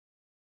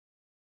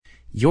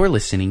You're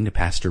listening to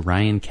Pastor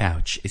Ryan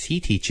Couch as he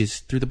teaches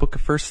through the book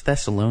of 1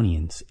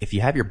 Thessalonians. If you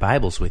have your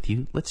Bibles with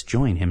you, let's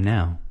join him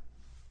now.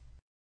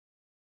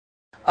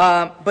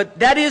 But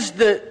that is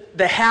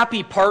the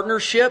happy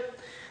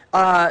partnership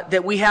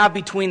that we have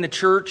between the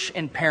church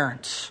and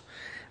parents.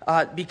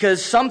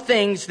 Because some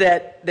things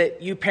that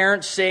you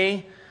parents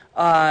say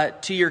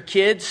to your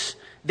kids,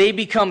 they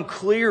become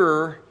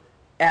clearer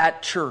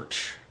at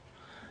church.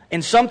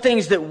 And some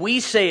things that we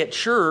say at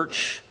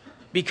church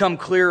become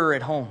clearer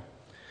at home.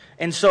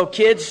 And so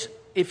kids,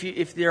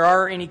 if there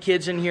are any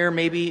kids in here,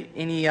 maybe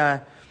any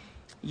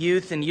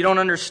youth, and you don't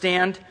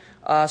understand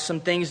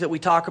some things that we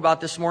talk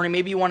about this morning,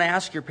 maybe you want to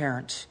ask your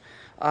parents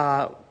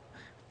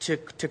to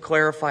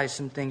clarify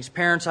some things.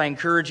 Parents, I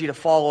encourage you to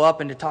follow up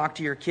and to talk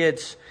to your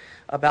kids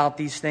about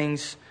these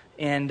things.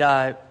 And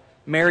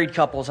married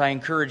couples, I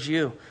encourage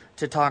you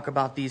to talk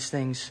about these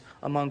things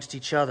amongst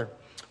each other.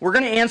 We're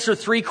going to answer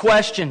 3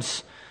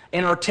 questions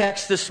in our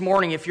text this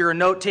morning. If you're a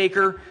note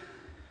taker,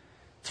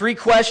 3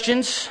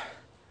 questions.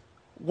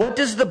 What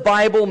does the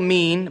Bible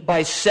mean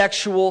by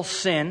sexual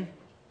sin?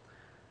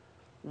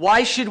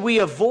 Why should we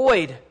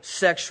avoid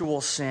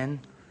sexual sin?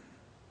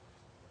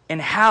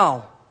 And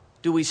how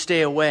do we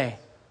stay away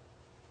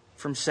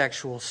from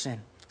sexual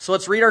sin? So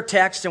let's read our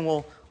text and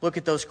we'll look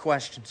at those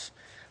questions.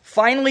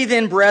 Finally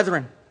then,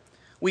 brethren,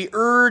 we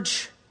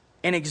urge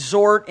and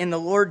exhort in the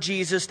Lord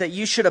Jesus that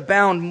you should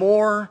abound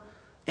more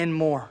and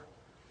more,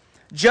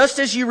 just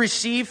as you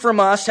receive from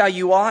us how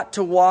you ought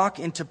to walk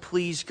and to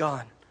please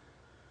God.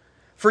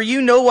 For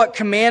you know what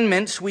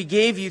commandments we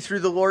gave you through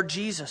the Lord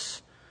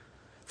Jesus.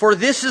 For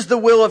this is the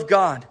will of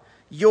God,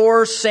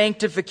 your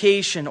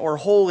sanctification or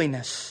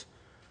holiness,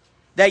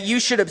 that you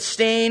should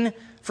abstain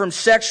from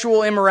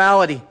sexual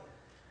immorality,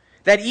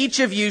 that each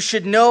of you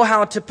should know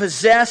how to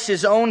possess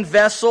his own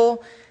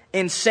vessel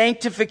in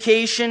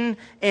sanctification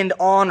and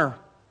honor,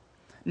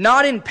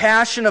 not in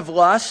passion of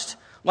lust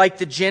like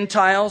the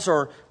Gentiles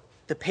or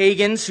the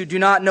pagans who do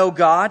not know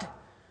God,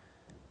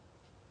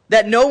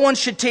 that no one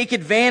should take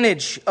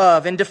advantage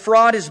of and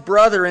defraud his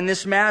brother in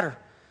this matter,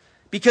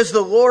 because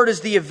the Lord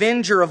is the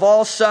avenger of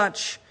all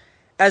such,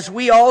 as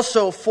we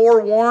also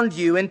forewarned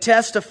you and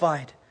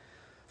testified.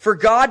 For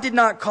God did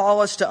not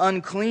call us to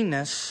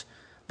uncleanness,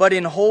 but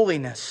in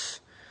holiness.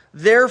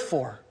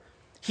 Therefore,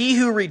 he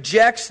who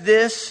rejects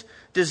this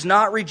does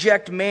not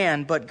reject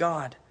man, but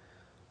God,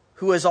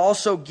 who has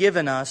also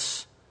given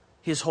us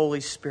his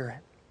Holy Spirit.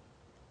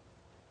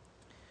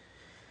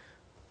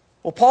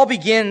 Well, Paul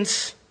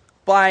begins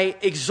by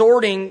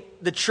exhorting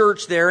the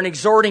church there and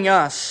exhorting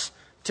us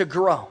to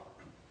grow,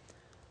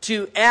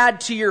 to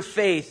add to your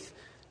faith,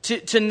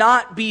 to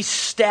not be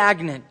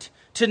stagnant,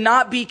 to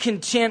not be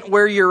content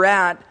where you're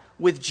at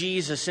with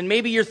Jesus. And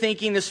maybe you're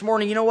thinking this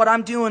morning, you know what,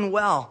 I'm doing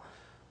well.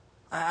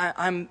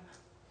 I'm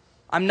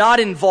not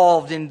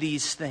involved in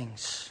these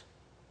things.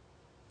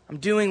 I'm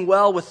doing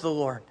well with the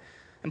Lord.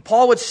 And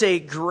Paul would say,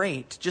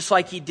 great, just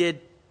like he did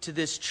to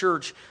this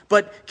church,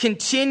 but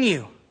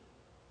continue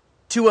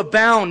to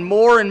abound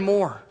more and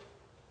more.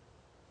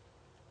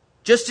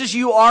 Just as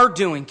you are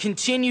doing,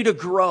 continue to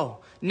grow.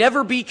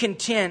 Never be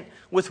content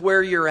with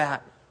where you're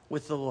at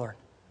with the Lord.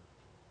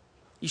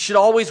 You should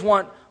always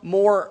want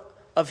more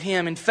of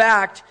Him. In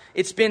fact,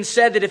 it's been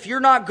said that if you're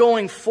not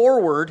going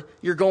forward,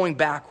 you're going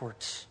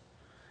backwards.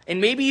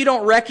 And maybe you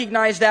don't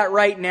recognize that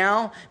right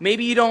now.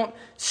 Maybe you don't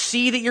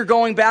see that you're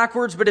going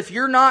backwards. But if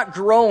you're not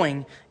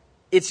growing,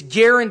 it's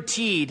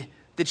guaranteed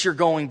that you're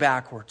going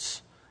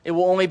backwards. It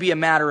will only be a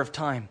matter of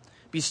time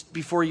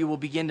before you will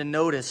begin to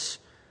notice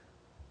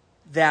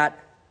that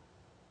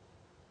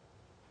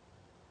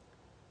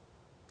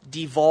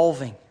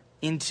devolving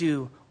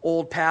into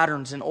old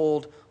patterns and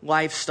old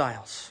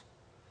lifestyles.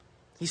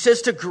 He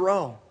says to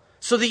grow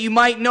so that you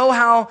might know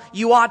how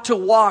you ought to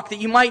walk,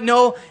 that you might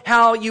know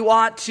how you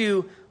ought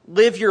to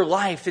live your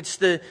life. It's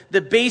the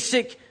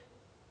basic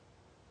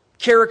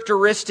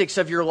characteristics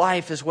of your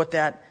life is what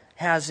that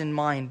has in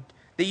mind.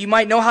 That you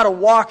might know how to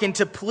walk and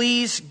to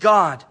please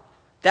God.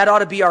 That ought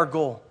to be our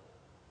goal.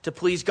 To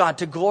please God,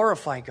 to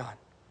glorify God.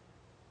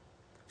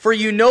 For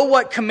you know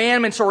what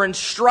commandments or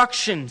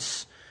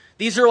instructions,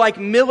 these are like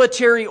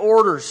military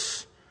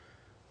orders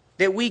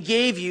that we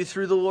gave you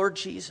through the Lord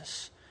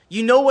Jesus.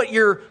 You know what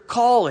your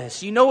call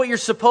is. You know what you're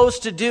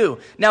supposed to do.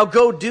 Now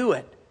go do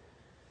it.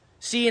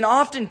 See, and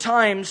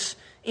oftentimes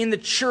in the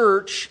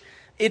church,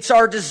 it's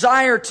our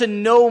desire to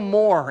know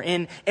more.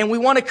 And we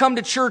want to come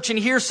to church and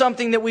hear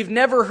something that we've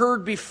never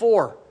heard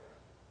before.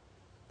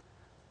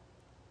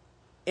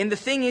 And the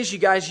thing is, you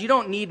guys, you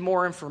don't need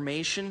more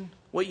information.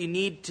 What you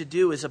need to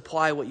do is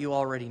apply what you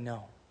already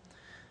know.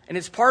 And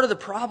it's part of the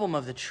problem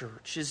of the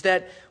church, is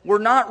that we're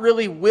not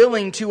really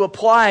willing to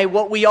apply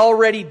what we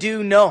already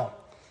do know.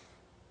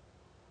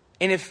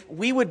 And if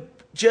we would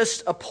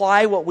just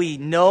apply what we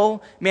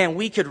know, man,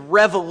 we could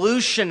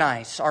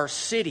revolutionize our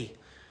city.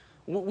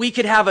 We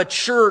could have a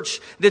church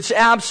that's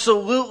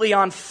absolutely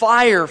on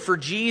fire for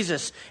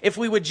Jesus if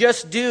we would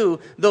just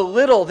do the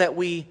little that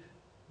we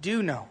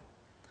do know.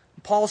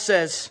 Paul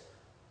says,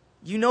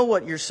 you know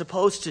what you're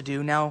supposed to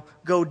do, now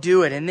go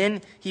do it. And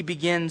then he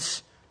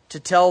begins to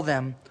tell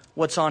them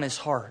what's on his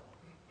heart.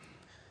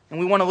 And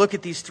we want to look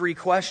at these three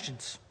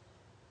questions.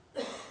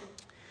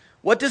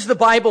 What does the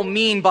Bible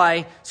mean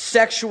by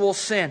sexual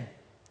sin?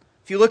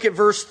 If you look at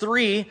verse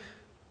 3,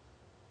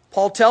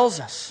 Paul tells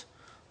us,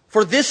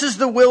 "For this is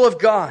the will of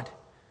God,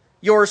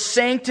 your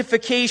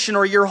sanctification,"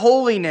 or your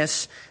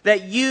holiness,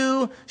 "that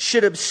you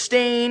should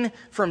abstain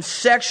from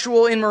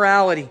sexual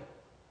immorality."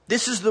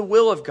 This is the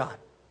will of God.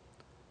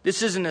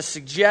 This isn't a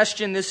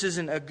suggestion. This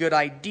isn't a good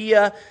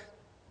idea.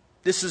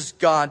 This is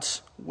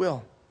God's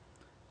will.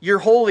 Your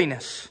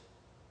holiness.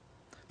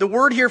 The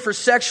word here for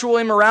sexual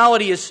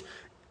immorality is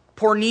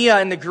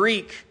porneia in the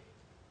Greek.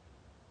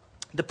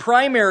 The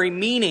primary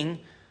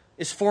meaning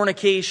is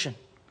fornication.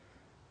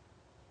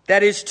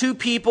 That is, two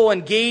people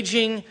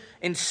engaging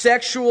in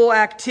sexual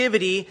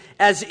activity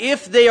as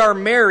if they are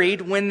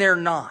married when they're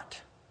not.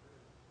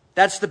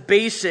 That's the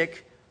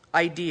basic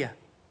idea.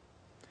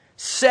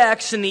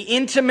 Sex and the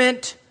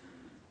intimate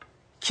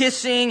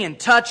kissing and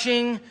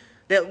touching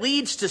that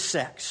leads to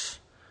sex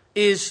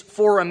is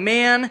for a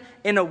man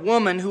and a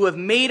woman who have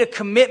made a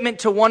commitment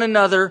to one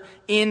another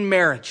in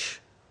marriage.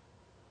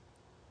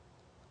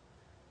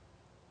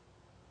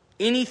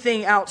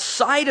 Anything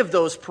outside of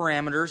those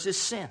parameters is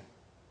sin.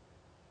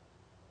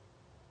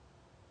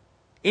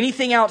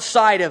 Anything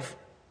outside of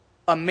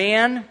a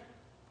man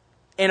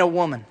and a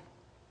woman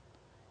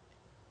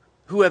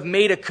who have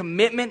made a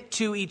commitment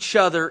to each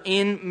other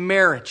in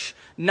marriage.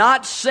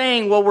 Not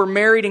saying, well, we're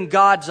married in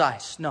God's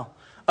eyes. No.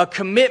 A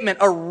commitment,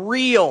 a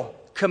real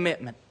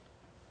commitment.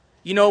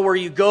 You know, where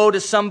you go to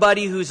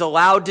somebody who's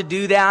allowed to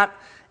do that,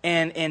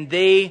 and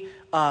they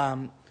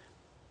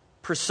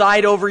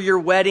preside over your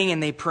wedding,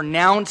 and they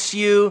pronounce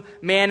you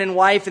man and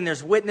wife, and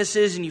there's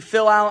witnesses, and you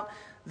fill out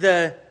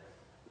the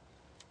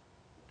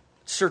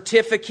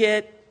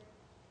certificate,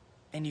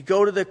 and you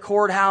go to the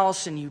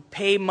courthouse, and you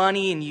pay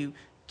money, and you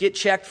get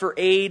checked for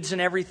AIDS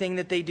and everything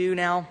that they do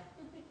now.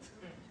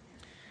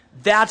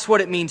 That's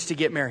what it means to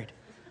get married.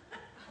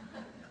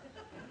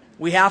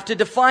 We have to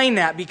define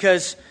that,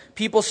 because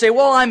people say,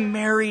 well, I'm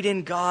married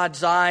in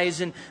God's eyes,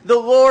 and the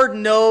Lord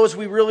knows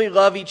we really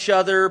love each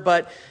other,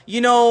 but, you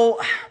know,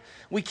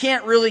 we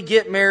can't really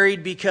get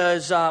married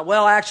because,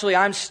 well, actually,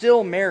 I'm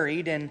still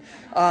married, and,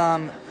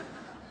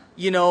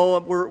 you know,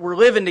 we're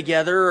living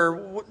together,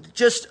 or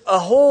just a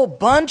whole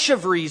bunch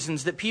of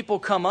reasons that people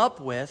come up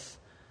with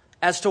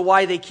as to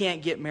why they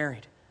can't get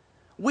married.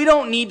 We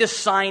don't need to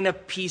sign a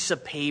piece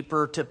of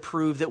paper to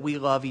prove that we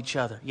love each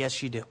other.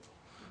 Yes, you do.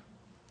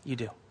 You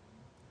do.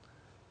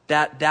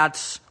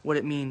 That's what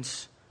it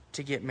means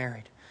to get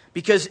married.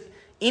 Because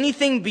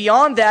anything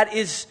beyond that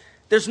is,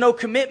 there's no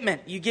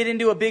commitment. You get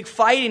into a big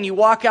fight and you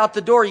walk out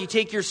the door. You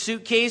take your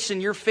suitcase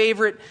and your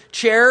favorite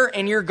chair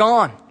and you're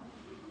gone.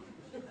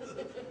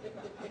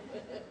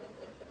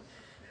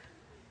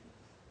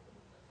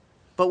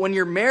 But when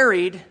you're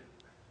married,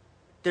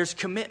 there's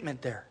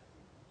commitment there.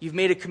 You've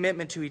made a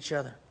commitment to each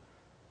other.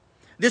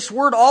 This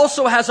word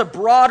also has a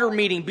broader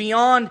meaning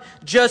beyond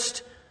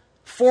just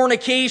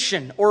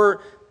fornication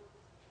or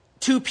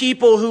two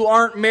people who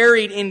aren't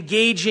married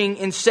engaging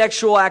in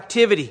sexual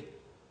activity.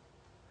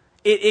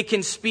 It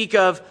can speak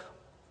of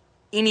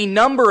any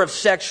number of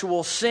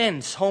sexual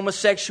sins,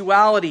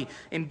 homosexuality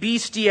and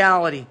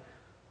bestiality.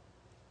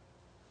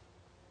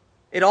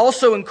 It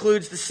also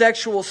includes the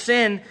sexual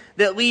sin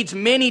that leads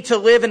many to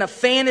live in a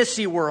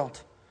fantasy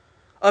world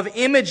of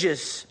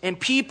images and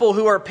people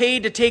who are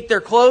paid to take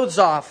their clothes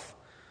off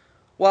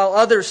while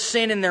others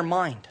sin in their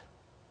mind.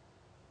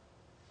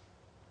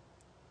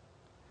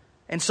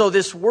 And so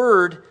this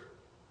word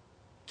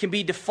can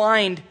be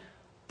defined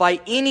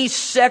by any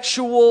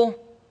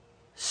sexual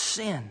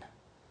sin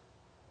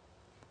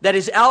that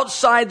is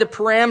outside the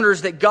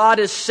parameters that God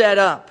has set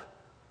up.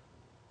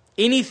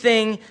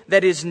 Anything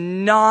that is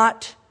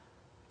not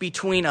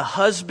between a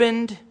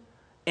husband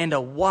and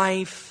a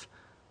wife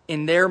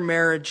in their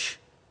marriage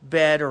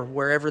bed or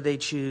wherever they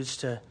choose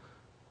to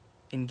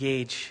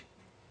engage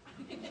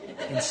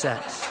in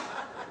sex.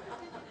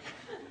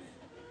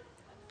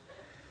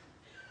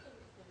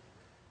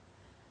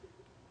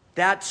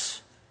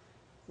 That's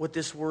what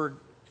this word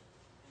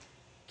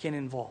can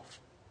involve.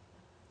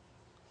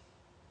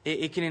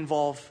 It can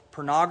involve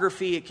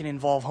pornography. It can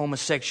involve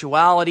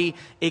homosexuality.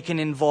 It can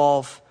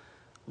involve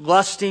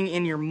lusting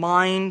in your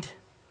mind.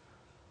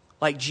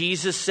 Like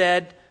Jesus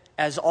said,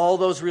 as all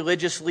those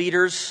religious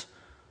leaders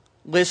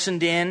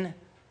listened in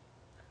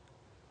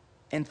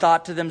and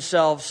thought to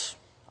themselves,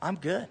 I'm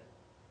good.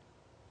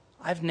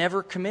 I've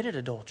never committed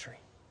adultery.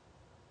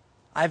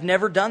 I've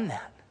never done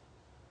that.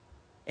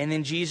 And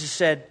then Jesus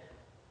said,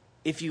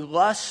 if you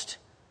lust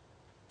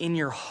in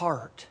your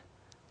heart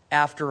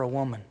after a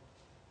woman,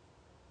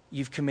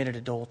 you've committed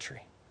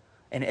adultery.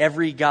 And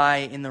every guy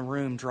in the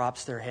room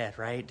drops their head,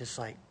 right? Just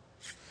like,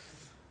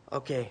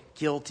 okay,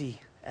 guilty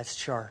as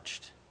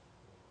charged.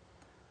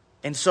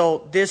 And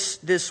so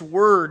this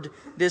word,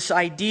 this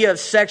idea of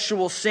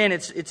sexual sin,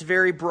 it's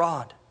very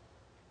broad.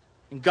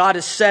 And God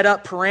has set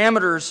up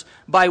parameters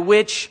by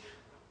which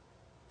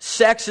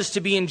sex is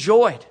to be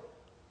enjoyed.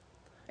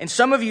 And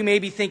some of you may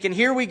be thinking,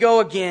 here we go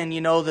again,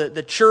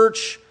 the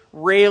church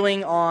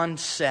railing on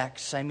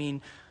sex. I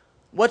mean,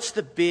 what's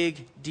the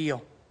big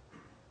deal?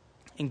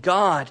 And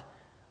God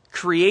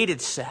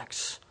created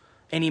sex,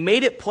 and He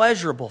made it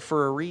pleasurable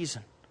for a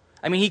reason.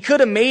 I mean, He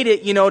could have made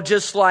it,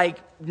 just like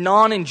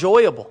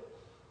non-enjoyable.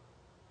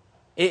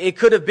 It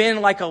could have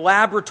been like a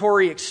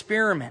laboratory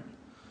experiment.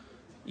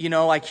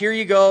 Like, here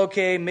you go,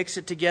 okay, mix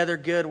it together,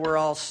 good, we're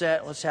all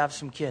set, let's have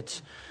some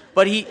kids.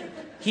 But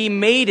He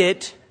made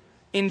it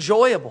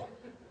enjoyable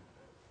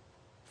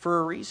for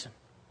a reason.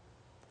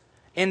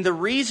 And the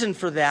reason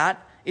for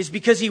that is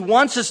because He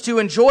wants us to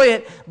enjoy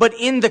it, but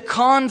in the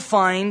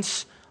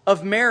confines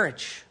of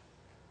marriage.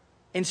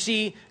 And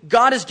see,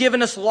 God has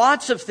given us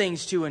lots of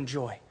things to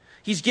enjoy.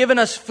 He's given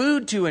us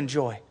food to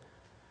enjoy.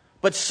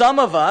 But some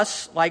of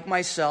us, like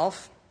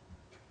myself,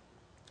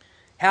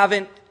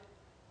 haven't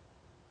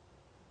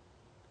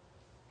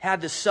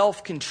had the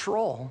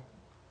self-control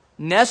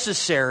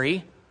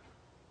necessary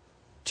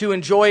to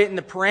enjoy it in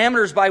the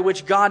parameters by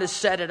which God has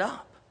set it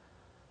up.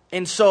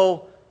 And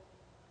so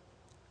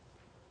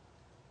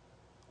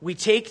we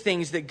take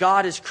things that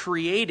God has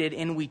created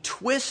and we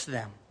twist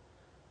them.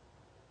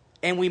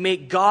 And we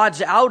make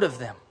gods out of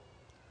them.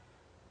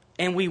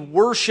 And we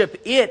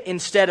worship it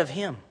instead of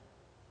Him.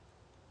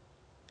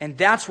 And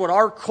that's what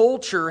our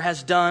culture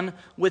has done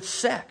with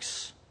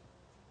sex.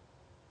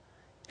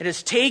 It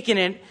has taken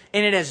it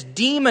and it has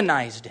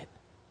demonized it.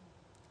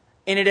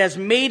 And it has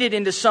made it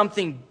into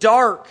something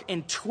dark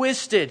and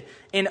twisted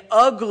and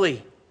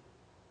ugly.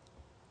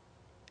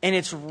 And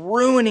it's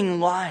ruining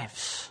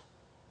lives.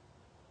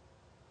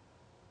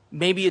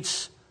 Maybe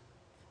it's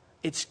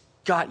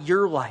got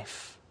your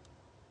life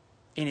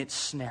in its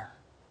snare.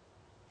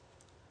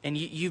 And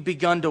you've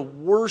begun to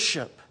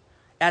worship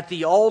at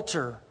the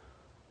altar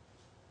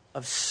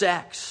of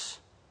sex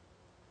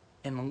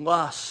and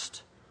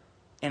lust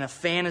and a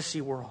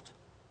fantasy world.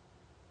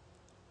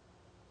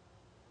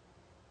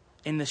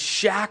 And the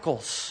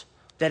shackles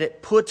that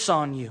it puts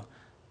on you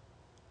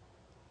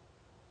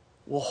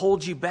will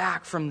hold you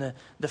back from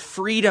the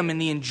freedom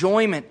and the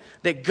enjoyment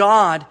that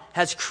God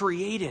has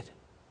created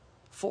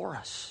for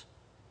us.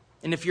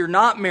 And if you're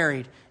not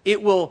married,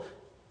 it will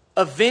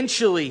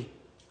eventually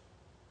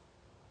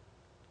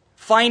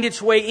find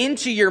its way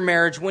into your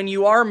marriage when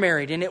you are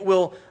married, and it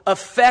will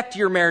affect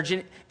your marriage.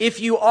 And if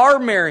you are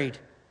married,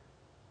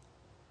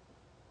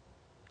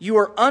 you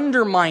are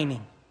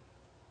undermining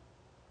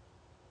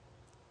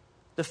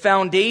the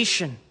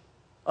foundation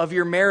of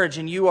your marriage,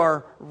 and you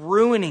are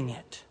ruining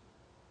it,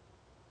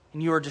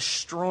 and you are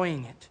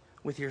destroying it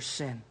with your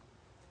sin.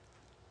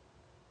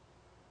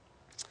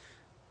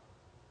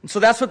 And so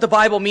that's what the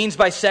Bible means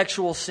by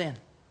sexual sin.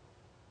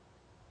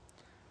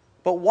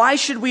 But why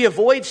should we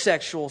avoid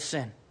sexual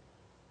sin?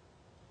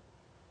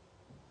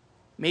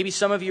 Maybe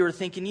some of you are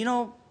thinking,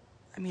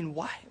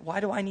 why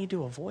do I need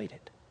to avoid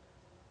it?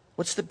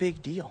 What's the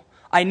big deal?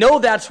 I know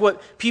that's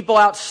what people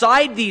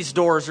outside these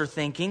doors are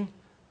thinking.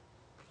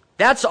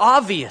 That's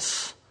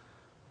obvious.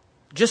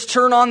 Just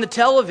turn on the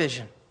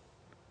television.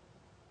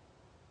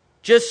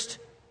 Just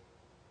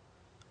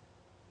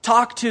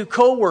talk to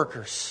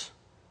coworkers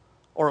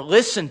or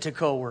listen to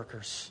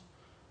coworkers.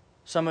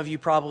 Some of you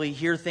probably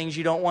hear things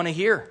you don't want to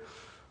hear.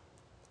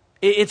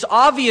 It's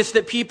obvious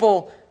that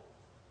people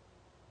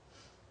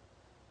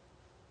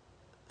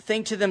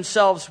think to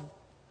themselves,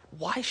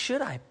 why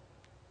should I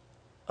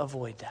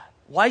avoid that?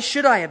 Why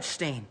should I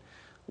abstain?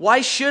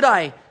 Why should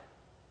I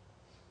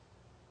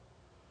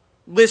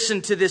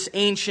listen to this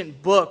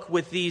ancient book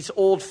with these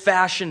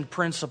old-fashioned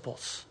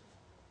principles?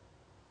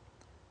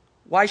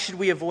 Why should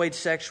we avoid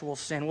sexual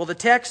sin? Well, the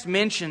text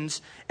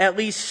mentions at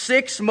least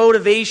 6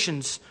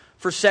 motivations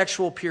for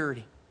sexual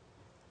purity.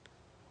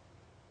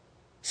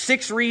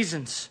 6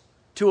 reasons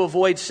to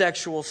avoid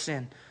sexual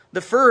sin.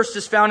 The first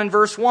is found in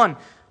verse 1,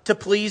 to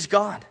please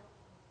God.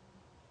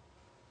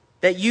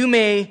 That you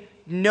may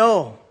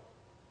know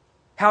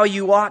how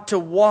you ought to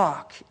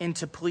walk and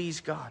to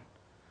please God.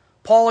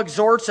 Paul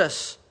exhorts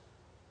us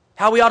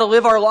how we ought to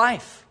live our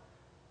life,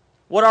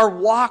 what our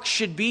walk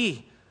should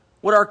be,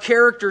 what our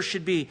character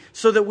should be,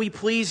 so that we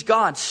please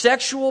God.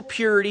 Sexual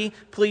purity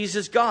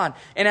pleases God.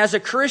 And as a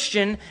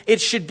Christian, it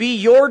should be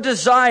your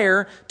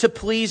desire to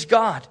please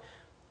God.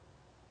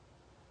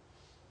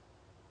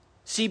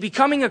 See,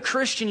 becoming a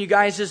Christian, you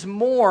guys, is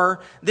more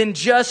than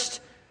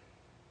just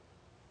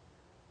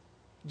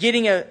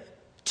getting a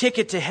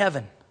ticket to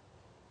heaven.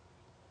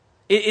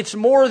 It's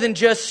more than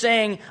just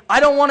saying,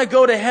 I don't want to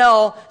go to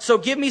hell, so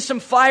give me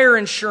some fire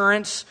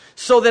insurance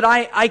so that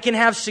I can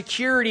have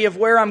security of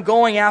where I'm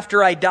going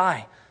after I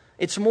die.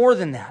 It's more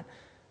than that.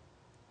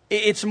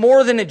 It's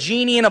more than a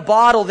genie in a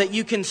bottle that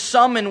you can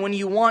summon when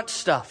you want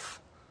stuff.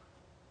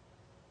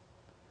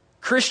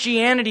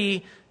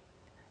 Christianity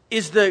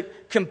is the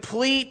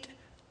complete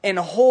and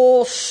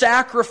whole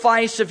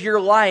sacrifice of your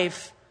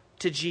life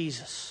to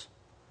Jesus.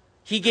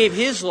 He gave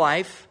His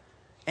life,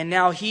 and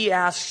now He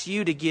asks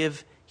you to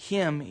give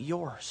Him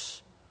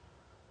yours.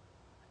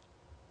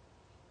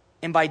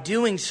 And by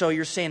doing so,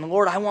 you're saying,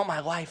 Lord, I want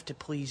my life to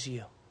please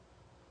You.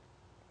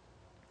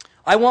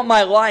 I want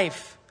my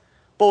life,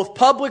 both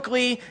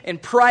publicly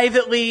and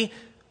privately,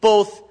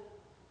 both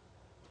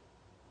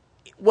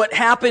what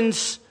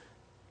happens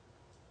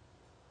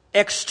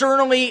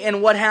externally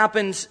and what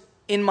happens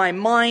in my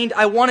mind.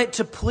 I want it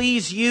to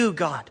please you,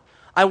 God.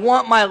 I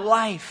want my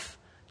life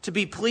to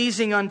be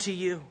pleasing unto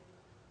you.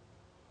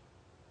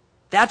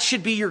 That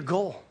should be your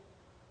goal.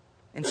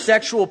 And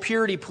sexual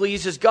purity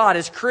pleases God.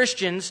 As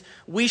Christians,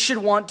 we should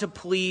want to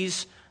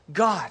please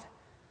God.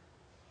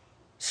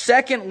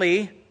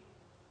 Secondly,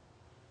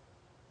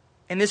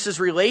 and this is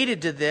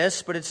related to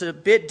this, but it's a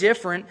bit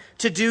different,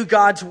 to do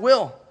God's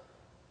will.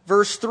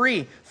 Verse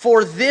 3,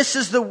 for this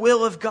is the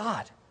will of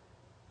God,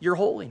 your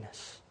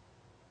holiness,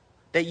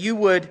 that you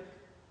would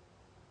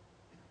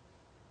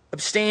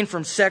abstain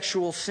from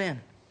sexual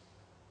sin.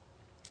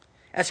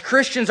 As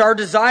Christians, our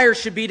desire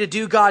should be to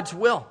do God's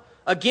will.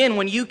 Again,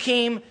 when you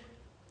came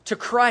to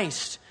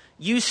Christ,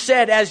 you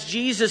said, as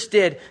Jesus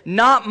did,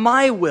 not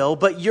my will,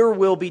 but your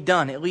will be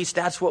done. At least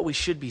that's what we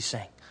should be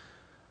saying.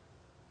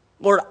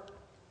 Lord,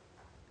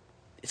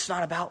 it's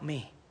not about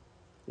me.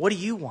 What do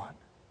you want?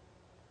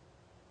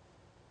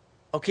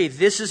 Okay,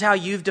 this is how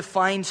you've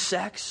defined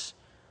sex.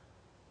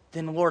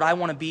 Then, Lord, I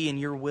want to be in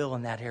your will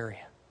in that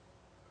area.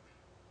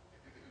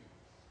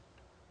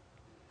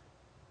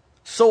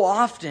 So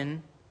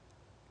often,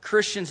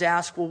 Christians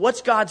ask, well,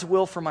 what's God's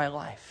will for my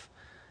life?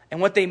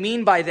 And what they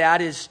mean by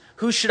that is,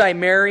 who should I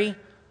marry?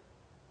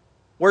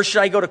 Where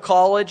should I go to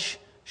college?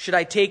 Should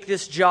I take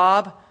this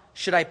job?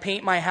 Should I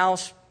paint my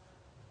house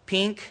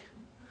pink?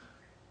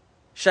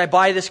 Should I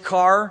buy this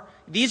car?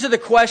 These are the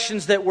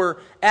questions that we're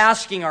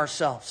asking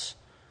ourselves.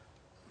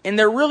 And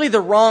they're really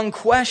the wrong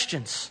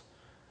questions.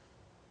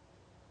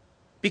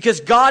 Because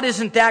God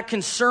isn't that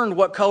concerned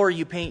what color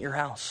you paint your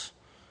house.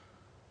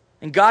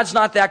 And God's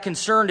not that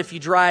concerned if you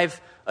drive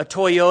a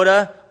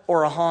Toyota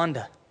or a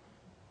Honda.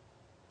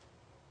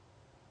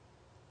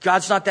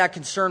 God's not that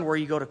concerned where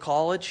you go to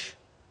college.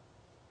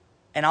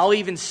 And I'll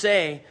even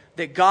say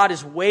that God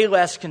is way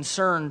less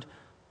concerned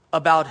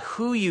about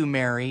who you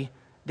marry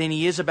than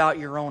He is about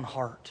your own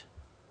heart.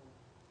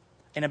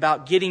 And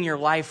about getting your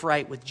life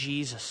right with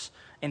Jesus.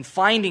 And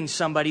finding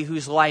somebody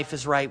whose life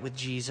is right with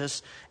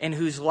Jesus. And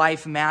whose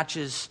life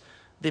matches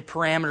the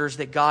parameters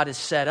that God has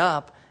set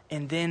up.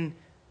 And then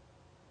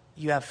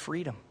you have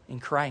freedom in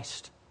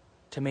Christ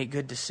to make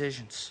good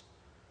decisions.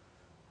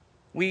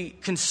 We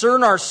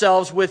concern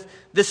ourselves with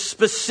the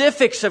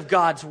specifics of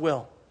God's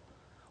will,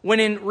 when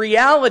in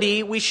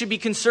reality we should be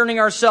concerning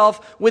ourselves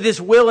with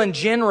His will in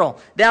general,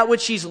 that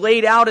which He's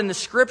laid out in the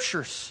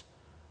Scriptures.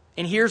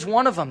 And here's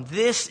one of them.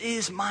 This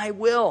is my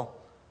will.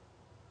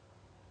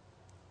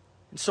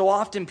 And so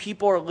often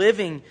people are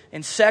living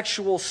in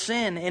sexual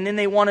sin, and then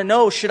they want to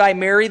know, should I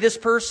marry this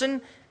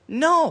person?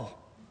 No.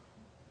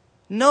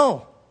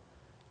 No.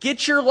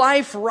 Get your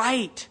life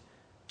right.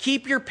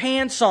 Keep your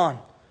pants on.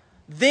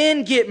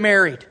 Then get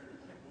married.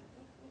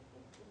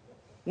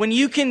 When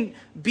you can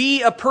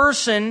be a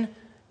person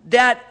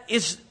that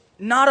is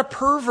not a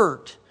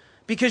pervert,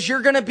 because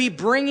you're going to be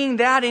bringing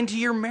that into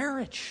your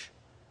marriage.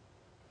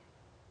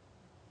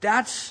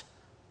 That's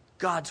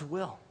God's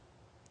will.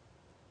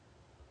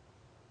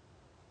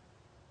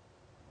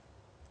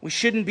 We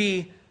shouldn't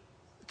be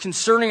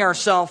concerning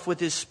ourselves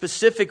with His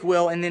specific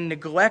will and then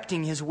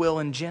neglecting His will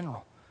in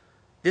general.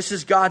 This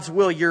is God's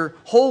will, your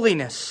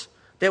holiness,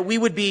 that we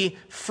would be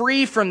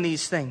free from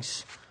these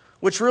things.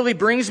 Which really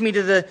brings me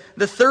to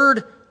the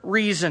third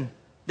reason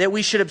that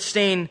we should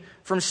abstain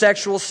from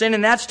sexual sin,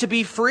 and that's to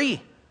be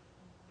free.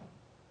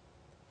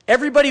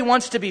 Everybody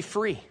wants to be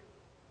free.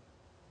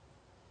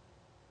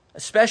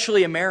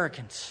 Especially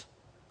Americans.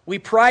 We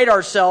pride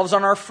ourselves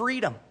on our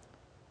freedom.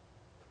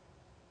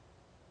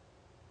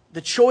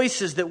 The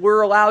choices that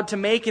we're allowed to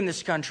make in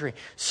this country.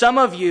 Some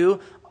of you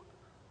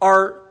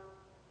are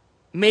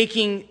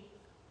making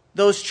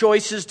those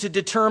choices to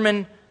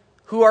determine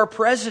who our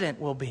president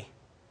will be.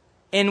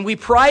 And we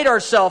pride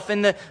ourselves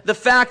in the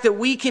fact that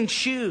we can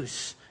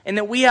choose and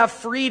that we have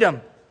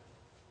freedom.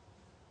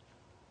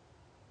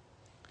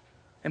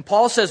 And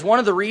Paul says one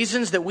of the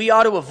reasons that we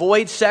ought to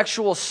avoid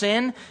sexual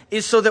sin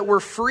is so that we're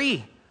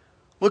free.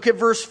 Look at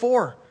verse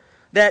 4.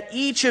 That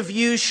each of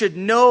you should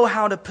know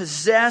how to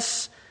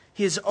possess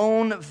his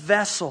own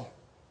vessel.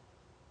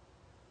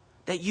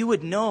 That you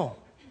would know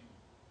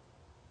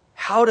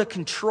how to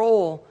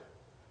control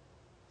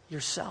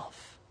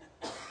yourself.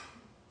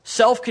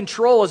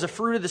 Self-control is a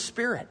fruit of the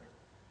Spirit.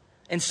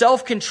 And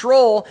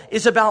self-control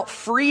is about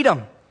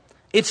freedom.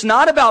 It's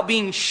not about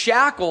being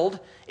shackled.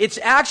 It's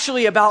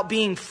actually about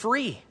being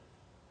free.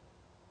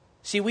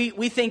 See,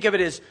 we think of it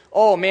as,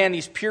 oh man,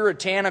 these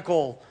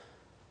puritanical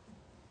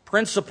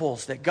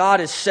principles that God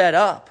has set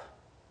up.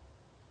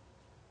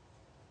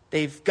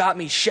 They've got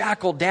me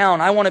shackled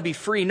down. I want to be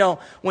free. No,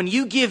 when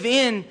you give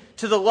in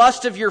to the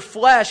lust of your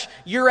flesh,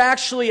 you're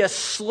actually a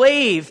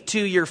slave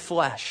to your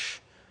flesh.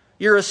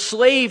 You're a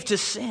slave to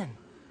sin.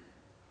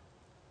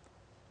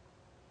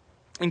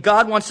 And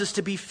God wants us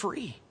to be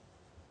free.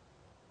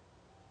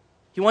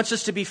 He wants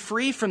us to be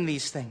free from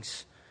these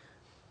things.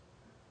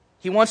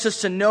 He wants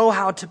us to know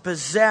how to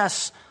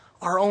possess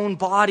our own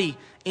body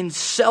in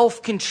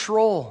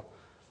self-control,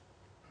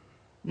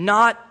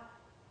 not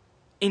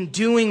in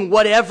doing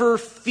whatever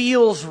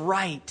feels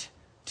right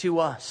to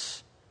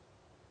us.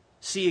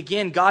 See,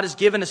 again, God has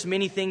given us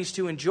many things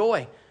to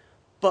enjoy,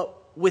 but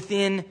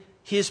within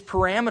His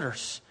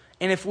parameters.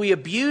 And if we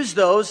abuse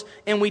those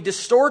and we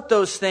distort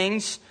those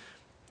things,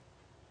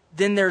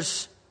 then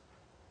there's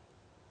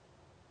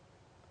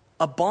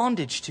a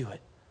bondage to it.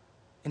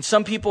 And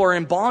some people are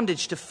in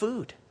bondage to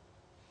food.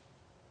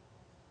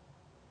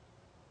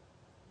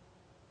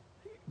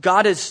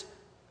 God has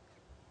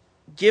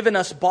given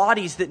us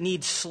bodies that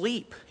need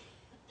sleep.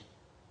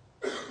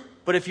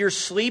 But if you're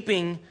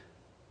sleeping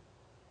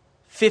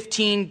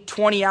 15,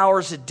 20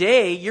 hours a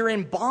day, you're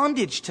in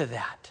bondage to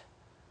that.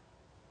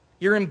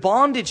 You're in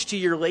bondage to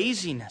your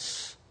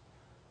laziness.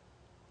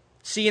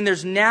 See, and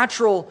there's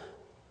natural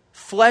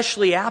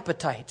fleshly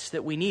appetites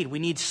that we need. We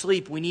need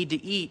sleep. We need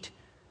to eat.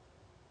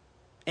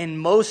 And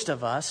most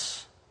of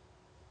us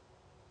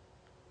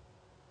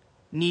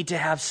need to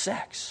have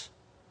sex.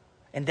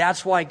 And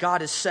that's why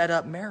God has set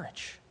up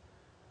marriage.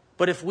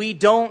 But if we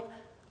don't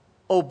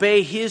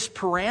obey His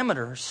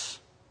parameters,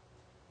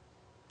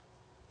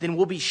 then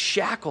we'll be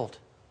shackled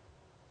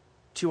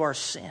to our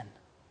sin.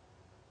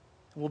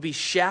 We'll be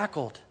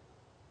shackled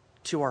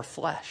to our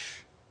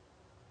flesh.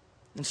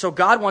 And so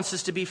God wants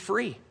us to be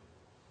free.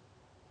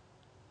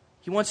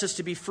 He wants us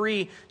to be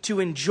free to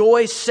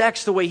enjoy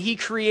sex the way He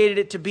created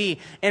it to be.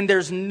 And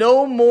there's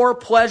no more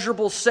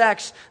pleasurable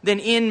sex than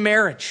in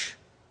marriage.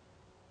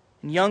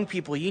 And young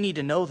people, you need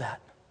to know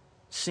that.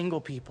 Single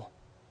people.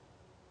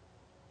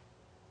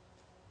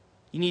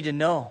 You need to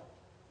know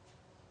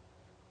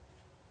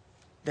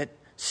that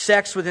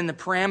sex within the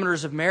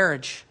parameters of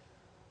marriage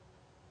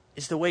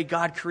is the way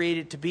God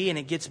created it to be, and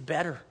it gets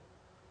better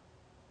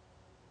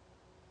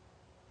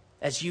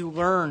as you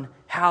learn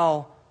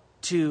how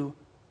to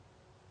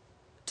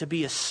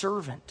be a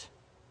servant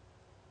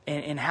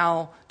and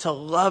how to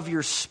love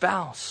your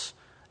spouse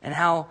and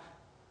how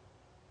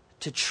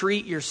to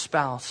treat your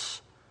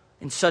spouse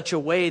in such a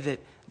way that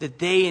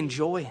they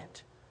enjoy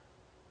it.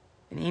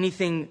 And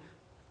anything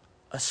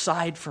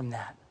aside from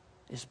that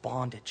is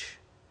bondage.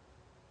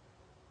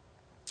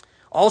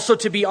 Also,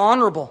 to be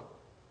honorable.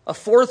 A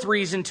fourth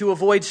reason to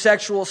avoid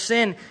sexual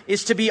sin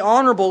is to be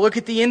honorable. Look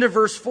at the end of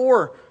verse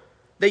 4.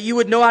 That you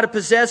would know how to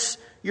possess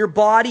your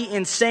body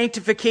in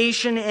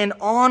sanctification and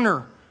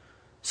honor.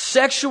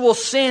 Sexual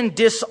sin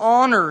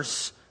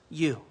dishonors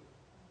you.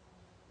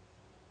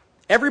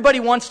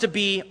 Everybody wants to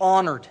be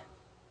honored.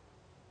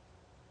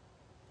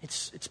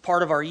 It's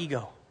part of our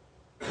ego.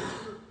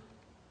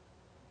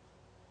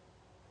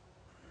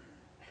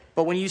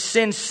 But when you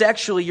sin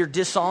sexually, you're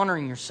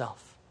dishonoring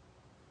yourself.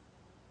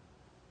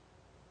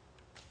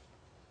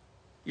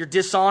 You're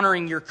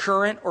dishonoring your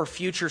current or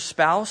future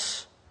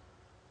spouse.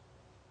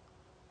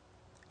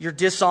 You're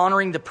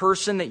dishonoring the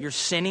person that you're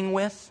sinning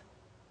with.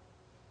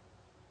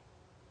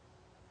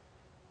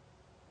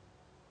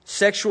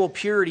 Sexual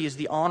purity is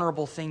the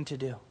honorable thing to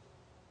do.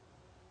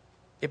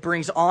 It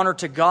brings honor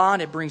to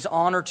God. It brings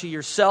honor to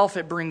yourself.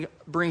 It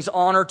brings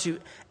honor to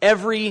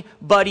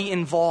everybody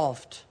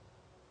involved.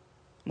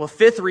 Well,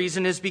 fifth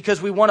reason is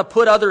because we want to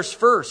put others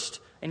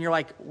first. And you're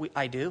like,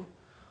 I do?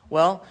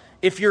 Well,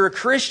 if you're a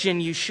Christian,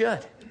 you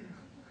should.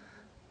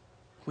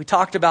 We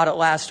talked about it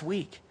last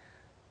week.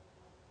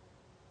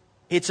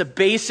 It's a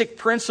basic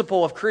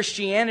principle of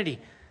Christianity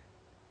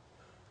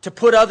to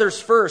put others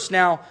first.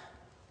 Now,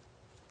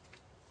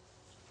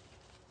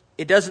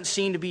 it doesn't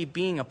seem to be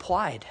being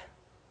applied,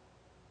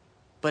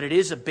 but it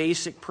is a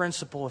basic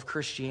principle of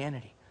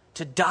Christianity.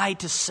 To die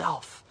to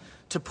self,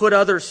 to put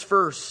others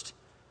first.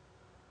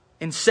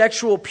 In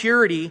sexual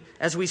purity,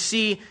 as we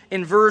see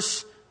in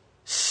verse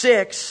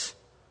 6,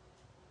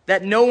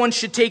 that no one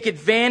should take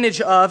advantage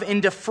of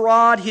and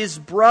defraud his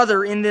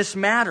brother in this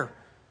matter.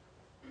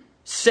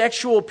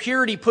 Sexual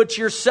purity puts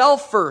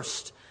yourself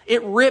first.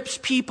 It rips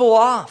people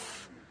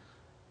off.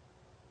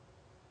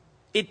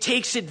 It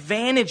takes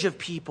advantage of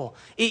people.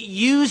 It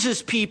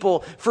uses people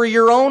for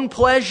your own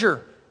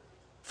pleasure,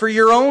 for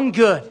your own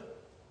good.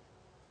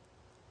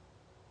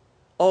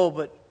 Oh,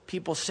 but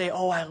people say,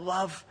 oh, I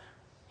love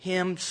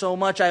him so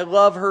much. I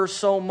love her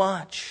so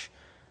much.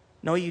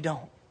 No, you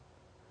don't.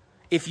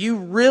 If you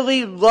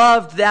really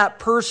loved that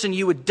person,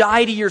 you would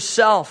die to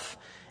yourself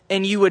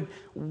and you would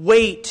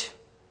wait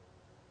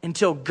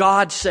until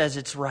God says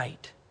it's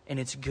right and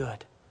it's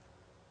good.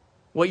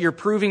 What you're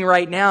proving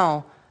right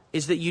now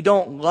is that you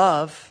don't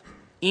love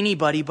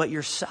anybody but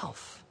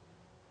yourself.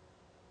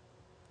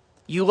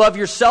 You love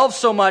yourself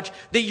so much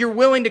that you're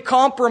willing to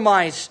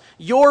compromise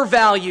your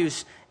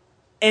values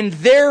and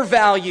their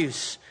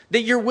values,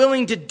 that you're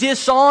willing to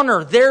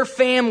dishonor their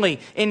family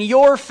and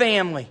your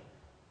family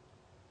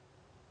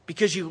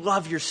because you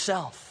love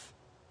yourself.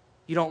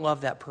 You don't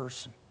love that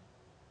person.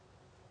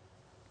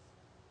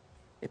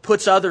 It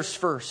puts others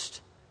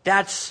first.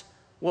 That's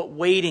what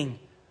waiting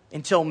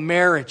until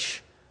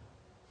marriage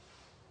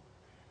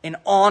and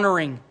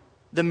honoring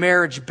the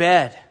marriage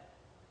bed,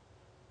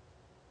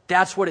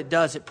 that's what it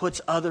does. It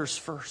puts others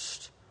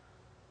first.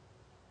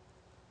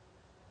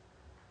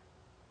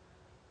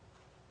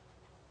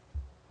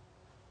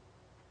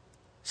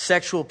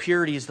 Sexual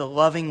purity is the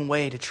loving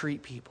way to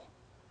treat people.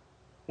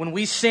 When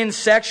we sin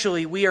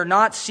sexually, we are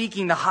not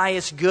seeking the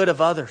highest good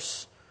of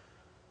others.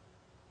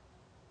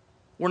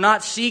 We're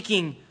not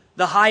seeking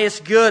the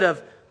highest good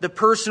of the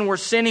person we're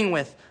sinning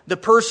with, the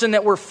person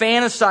that we're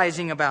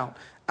fantasizing about,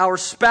 our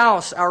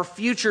spouse, our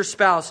future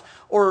spouse,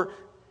 or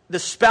the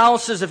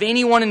spouses of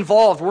anyone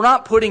involved. We're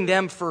not putting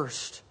them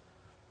first.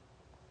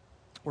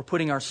 We're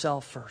putting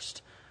ourselves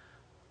first.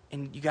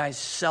 And you guys,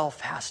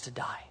 self has to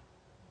die.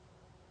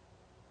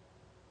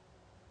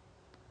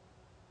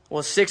 Well,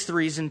 a sixth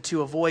reason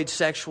to avoid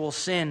sexual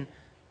sin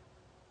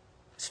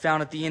is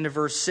found at the end of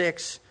verse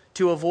 6,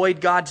 to avoid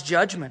God's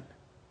judgment.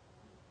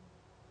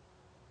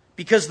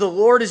 Because the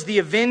Lord is the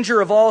avenger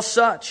of all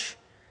such,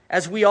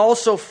 as we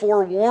also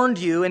forewarned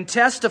you and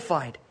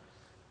testified.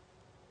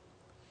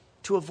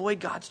 To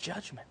avoid God's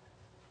judgment.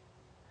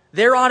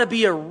 There ought to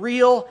be a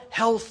real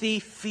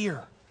healthy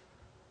fear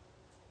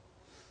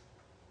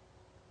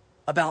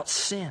about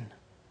sin,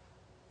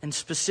 and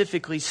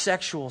specifically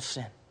sexual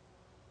sin.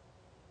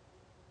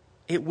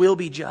 It will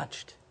be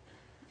judged.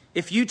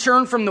 If you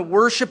turn from the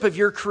worship of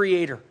your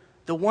Creator,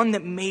 the one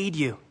that made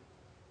you,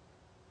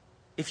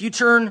 if you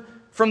turn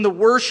from the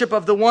worship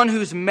of the one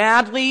who's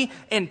madly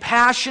and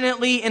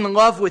passionately in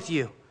love with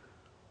you,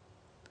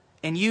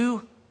 and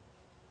you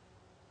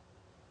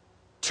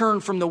turn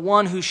from the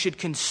one who should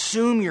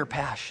consume your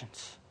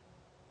passions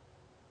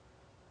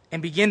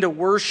and begin to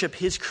worship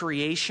His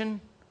creation,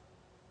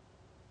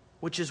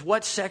 which is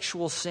what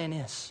sexual sin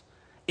is.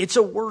 It's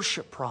a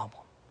worship problem.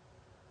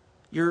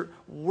 You're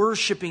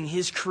worshiping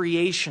His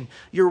creation.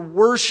 You're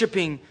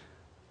worshiping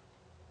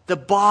the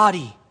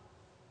body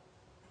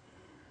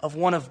of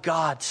one of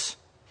God's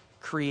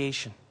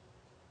creation.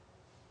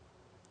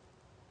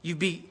 You've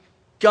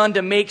begun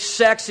to make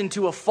sex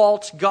into a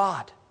false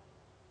god.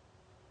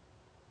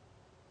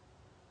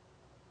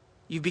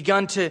 You've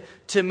begun to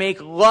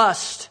make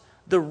lust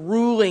the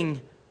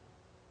ruling,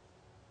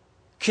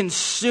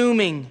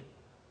 consuming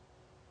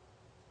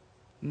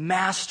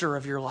master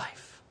of your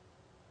life.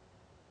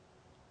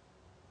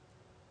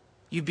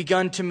 You've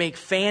begun to make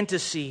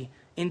fantasy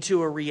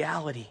into a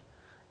reality,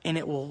 and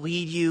it will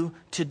lead you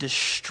to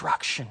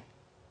destruction.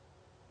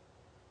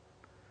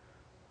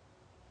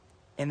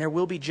 And there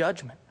will be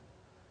judgment.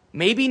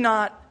 Maybe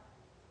not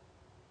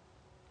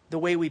the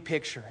way we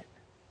picture it.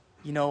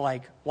 You know,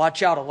 like,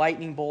 watch out, a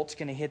lightning bolt's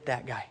going to hit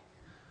that guy.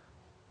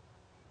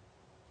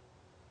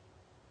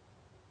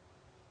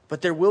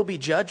 But there will be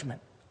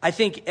judgment. I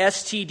think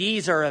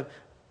STDs are a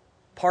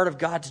part of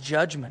God's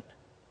judgment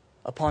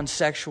upon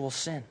sexual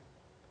sin.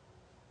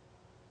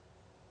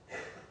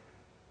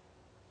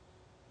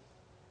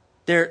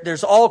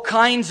 There's all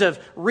kinds of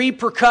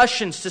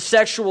repercussions to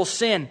sexual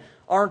sin,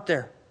 aren't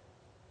there?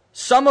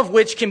 Some of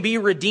which can be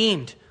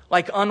redeemed,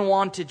 like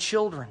unwanted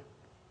children.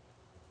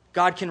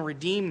 God can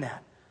redeem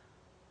that.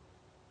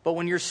 But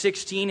when you're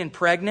 16 and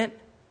pregnant,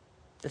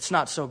 that's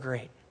not so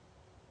great.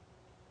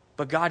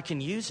 But God can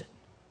use it.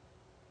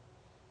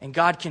 And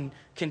God can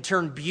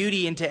turn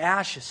beauty into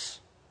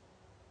ashes.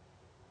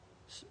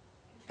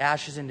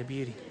 Ashes into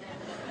beauty.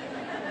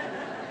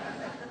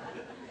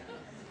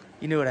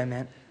 You knew what I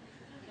meant.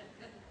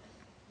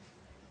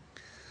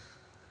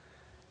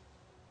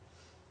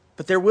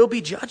 But there will be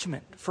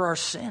judgment for our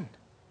sin.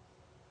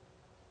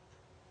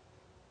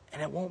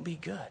 And it won't be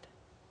good.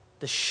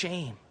 The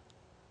shame,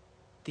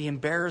 the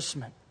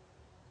embarrassment,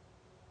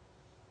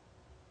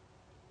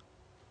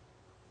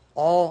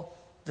 all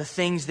the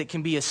things that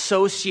can be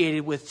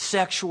associated with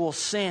sexual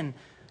sin.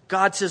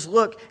 God says,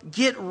 look,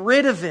 get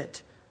rid of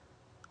it.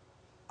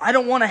 I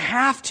don't want to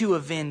have to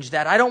avenge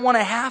that. I don't want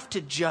to have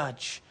to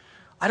judge.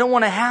 I don't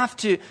want to have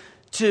to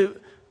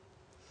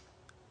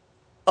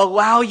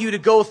allow you to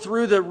go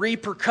through the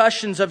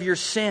repercussions of your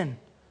sin.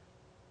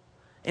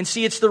 And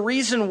see, it's the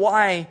reason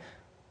why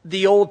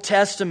the Old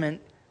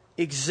Testament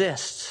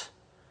exists.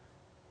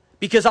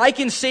 Because I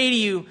can say to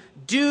you,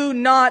 do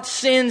not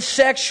sin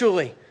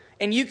sexually.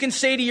 And you can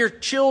say to your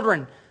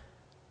children,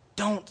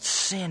 don't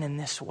sin in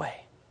this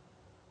way.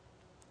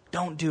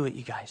 Don't do it,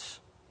 you guys.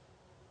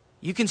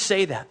 You can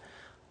say that.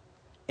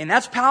 And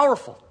that's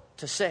powerful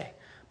to say.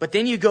 But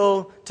then you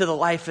go to the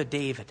life of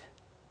David.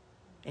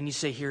 And you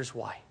say, here's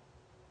why.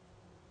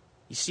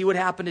 You see what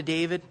happened to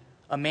David?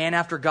 A man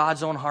after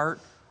God's own heart.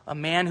 A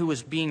man who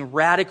was being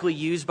radically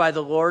used by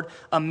the Lord.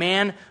 A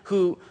man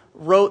who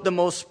wrote the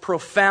most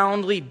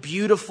profoundly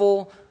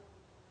beautiful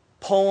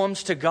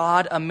poems to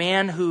God. A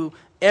man who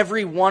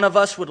every one of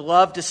us would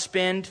love to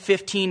spend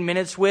 15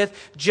 minutes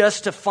with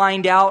just to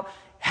find out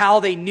how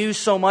they knew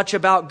so much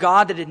about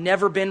God that had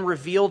never been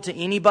revealed to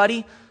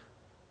anybody.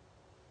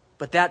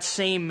 But that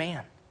same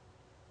man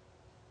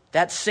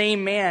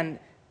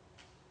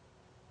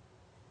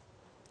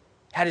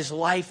had his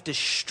life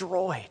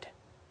destroyed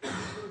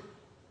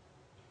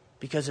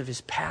because of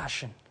his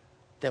passion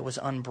that was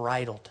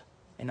unbridled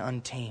and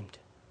untamed.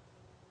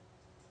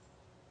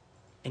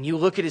 And you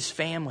look at his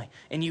family,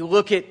 and you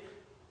look at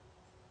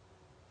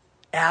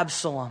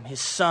Absalom, his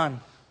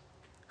son,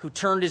 who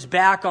turned his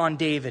back on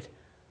David.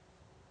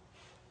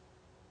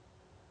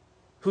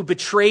 who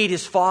betrayed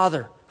his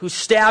father, who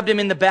stabbed him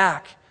in the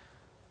back.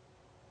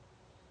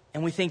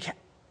 And we think,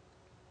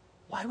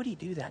 why would he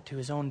do that to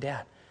his own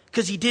dad?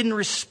 Because he didn't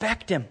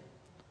respect him.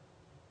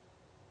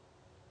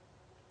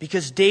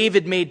 Because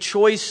David made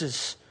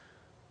choices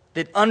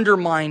that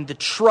undermined the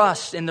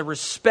trust and the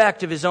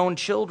respect of his own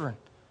children.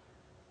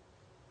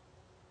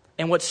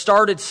 And what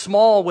started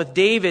small with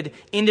David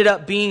ended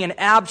up being an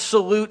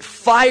absolute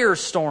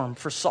firestorm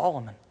for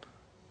Solomon.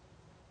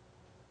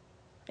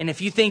 And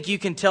if you think you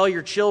can tell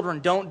your children,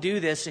 don't do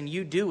this, and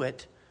you do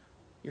it,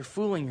 you're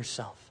fooling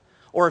yourself.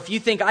 Or if you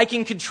think, I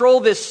can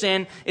control this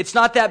sin, it's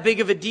not that big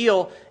of a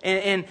deal,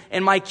 and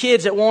my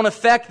kids, it won't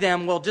affect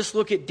them, well, just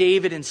look at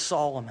David and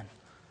Solomon.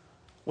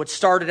 What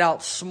started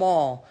out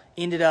small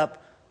ended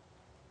up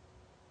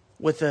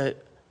with a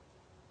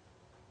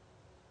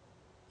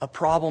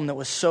problem that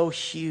was so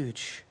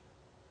huge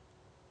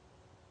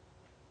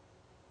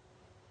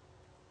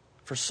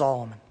for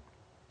Solomon.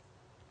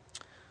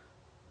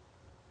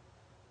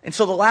 And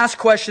so the last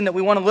question that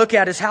we want to look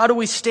at is, how do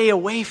we stay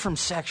away from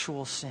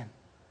sexual sin?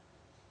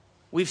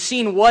 We've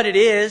seen what it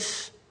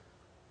is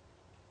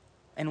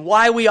and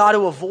why we ought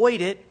to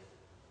avoid it,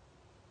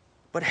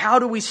 but how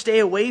do we stay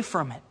away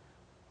from it?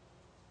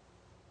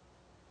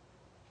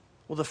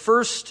 Well, the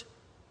first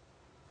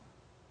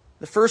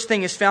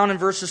thing is found in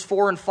verses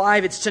 4 and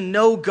 5. It's to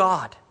know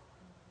God.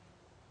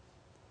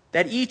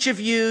 That each of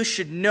you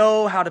should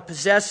know how to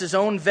possess his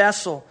own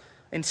vessel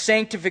in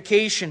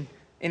sanctification,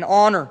 in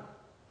honor,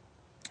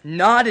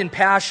 not in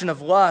passion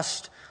of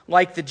lust,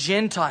 like the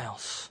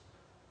Gentiles,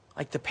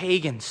 like the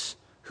pagans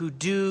who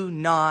do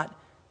not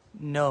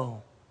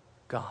know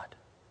God.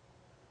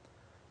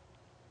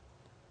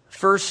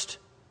 First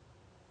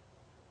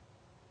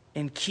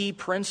and key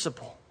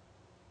principle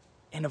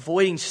in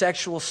avoiding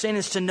sexual sin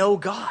is to know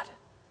God.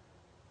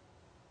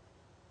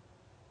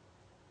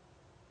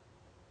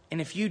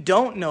 And if you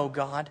don't know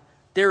God,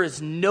 there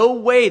is no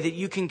way that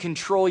you can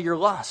control your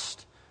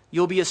lust.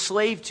 You'll be a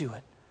slave to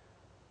it.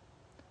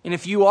 And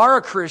if you are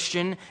a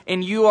Christian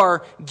and you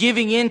are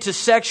giving in to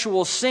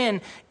sexual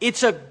sin,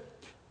 it's a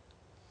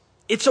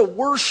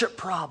worship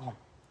problem.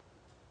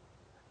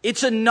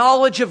 It's a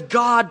knowledge of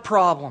God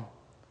problem.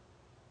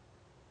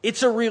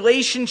 It's a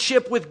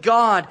relationship with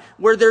God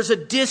where there's a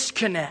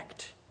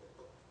disconnect.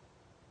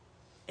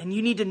 And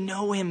you need to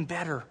know Him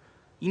better.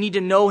 You need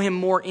to know Him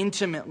more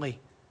intimately.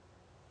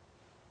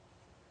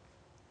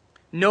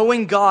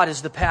 Knowing God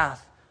is the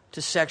path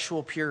to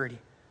sexual purity.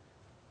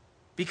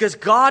 Because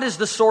God is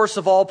the source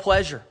of all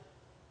pleasure.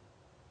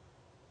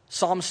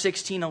 Psalm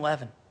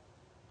 16:11.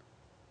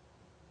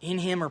 In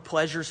Him are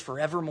pleasures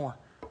forevermore.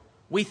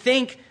 We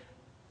think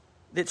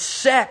that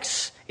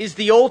sex is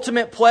the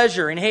ultimate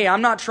pleasure. And hey,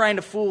 I'm not trying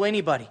to fool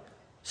anybody.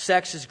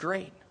 Sex is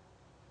great.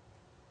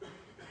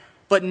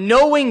 But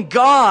knowing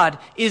God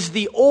is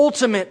the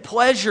ultimate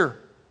pleasure.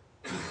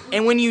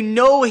 And when you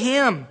know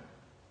Him,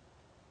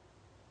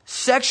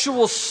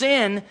 sexual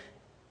sin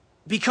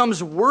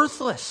becomes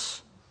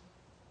worthless.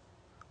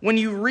 When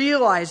you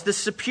realize the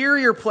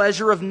superior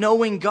pleasure of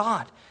knowing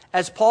God.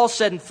 As Paul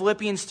said in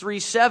Philippians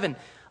 3:7,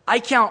 I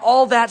count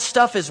all that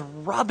stuff as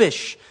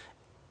rubbish.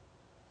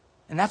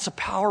 And that's a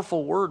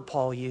powerful word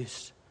Paul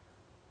used.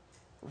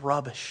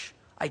 Rubbish.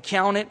 I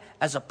count it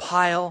as a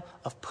pile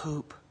of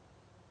poop.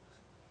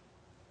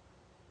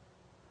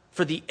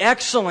 For the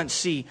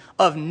excellency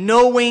of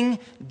knowing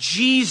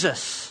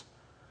Jesus.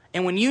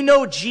 And when you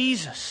know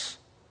Jesus,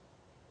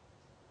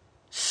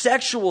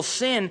 sexual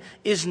sin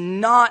is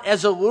not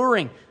as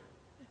alluring.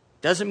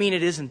 Doesn't mean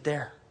it isn't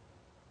there.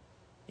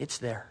 It's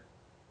there.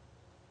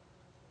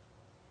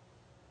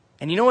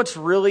 And you know what's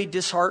really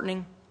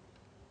disheartening?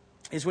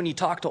 Is when you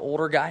talk to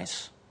older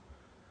guys,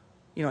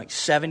 you know, like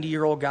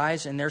 70-year-old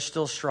guys, and they're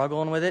still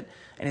struggling with it.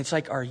 And it's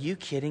like, are you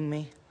kidding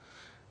me?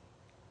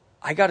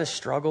 I got to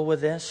struggle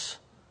with this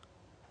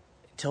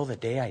until the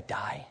day I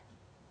die.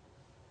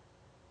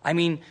 I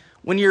mean,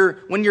 when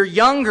you're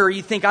younger,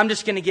 you think, I'm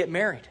just going to get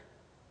married.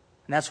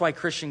 And that's why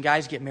Christian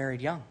guys get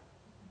married young.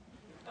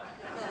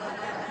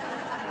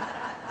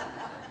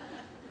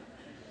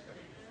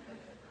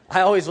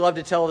 I always love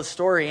to tell the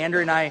story.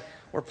 Andrew and I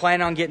were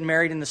planning on getting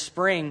married in the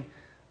spring.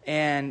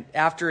 And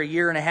after a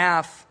year and a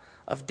half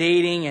of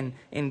dating and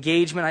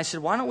engagement, I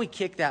said, why don't we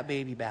kick that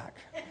baby back?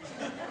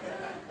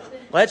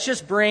 Let's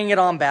just bring it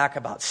on back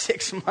about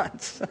 6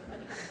 months.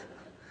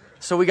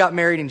 So we got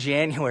married in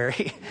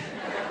January.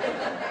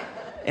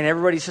 And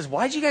everybody says,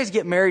 why'd you guys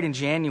get married in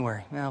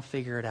January? Well, I'll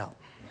figure it out.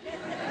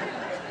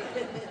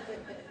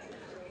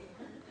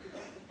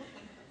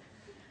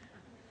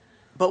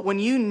 But when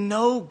you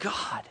know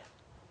God,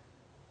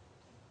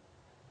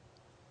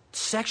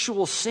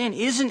 sexual sin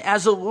isn't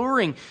as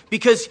alluring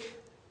because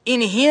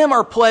in Him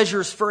are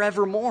pleasures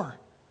forevermore.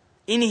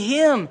 In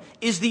Him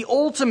is the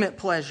ultimate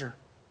pleasure.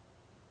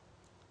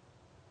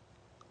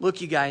 Look,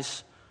 you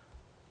guys,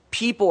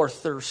 people are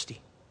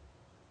thirsty,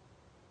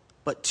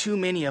 but too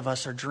many of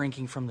us are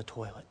drinking from the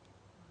toilet.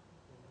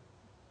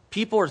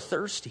 People are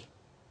thirsty.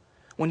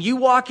 When you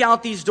walk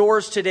out these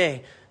doors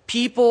today,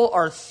 people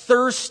are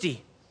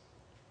thirsty.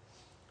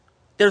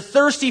 They're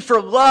thirsty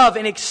for love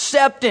and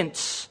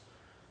acceptance,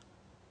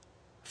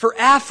 for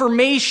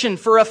affirmation,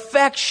 for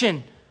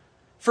affection,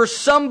 for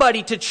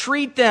somebody to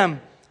treat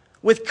them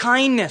with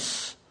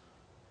kindness,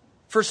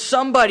 for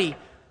somebody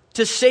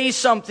to say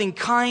something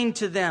kind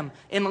to them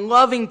and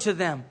loving to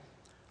them,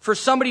 for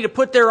somebody to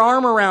put their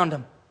arm around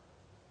them.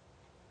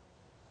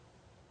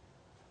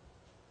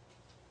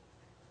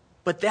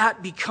 But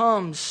that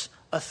becomes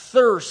a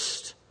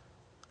thirst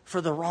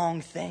for the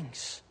wrong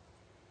things.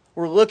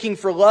 We're looking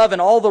for love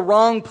in all the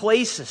wrong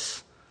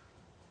places.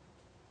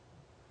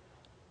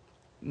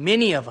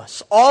 Many of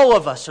us, all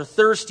of us are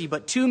thirsty,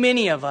 but too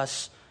many of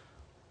us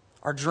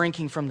are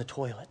drinking from the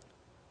toilet.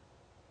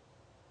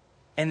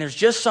 And there's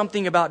just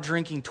something about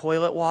drinking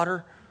toilet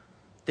water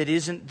that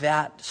isn't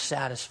that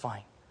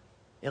satisfying.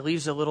 It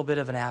leaves a little bit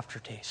of an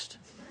aftertaste.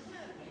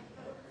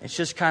 It's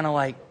just kind of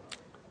like,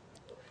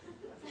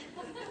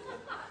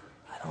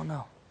 I don't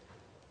know.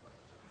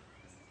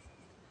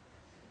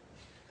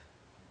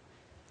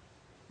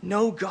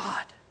 Know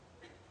God.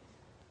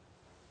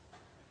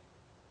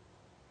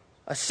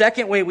 A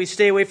second way we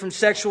stay away from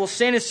sexual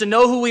sin is to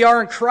know who we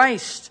are in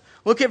Christ.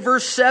 Look at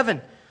verse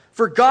 7.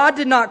 For God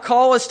did not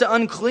call us to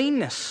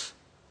uncleanness,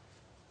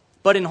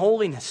 but in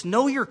holiness.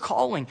 Know your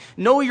calling.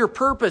 Know your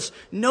purpose.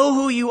 Know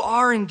who you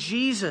are in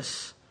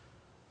Jesus.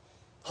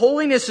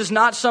 Holiness is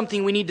not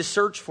something we need to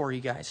search for, you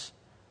guys.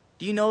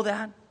 Do you know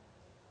that?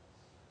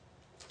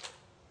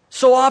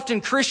 So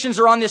often Christians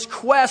are on this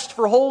quest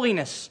for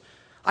holiness.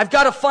 I've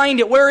got to find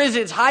it. Where is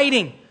it? It's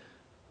hiding.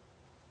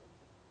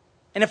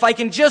 And if I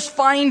can just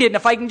find it, and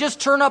if I can just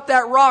turn up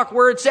that rock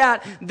where it's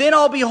at, then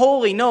I'll be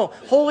holy. No,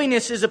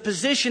 holiness is a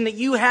position that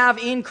you have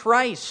in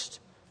Christ.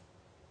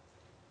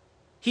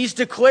 He's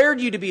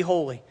declared you to be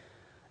holy.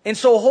 And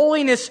so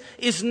holiness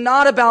is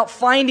not about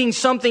finding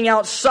something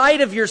outside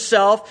of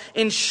yourself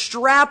and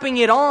strapping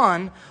it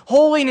on.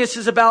 Holiness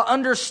is about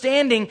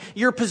understanding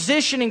your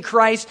position in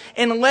Christ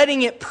and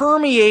letting it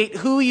permeate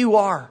who you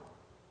are.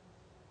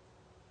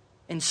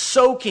 And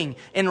soaking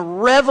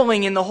and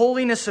reveling in the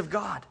holiness of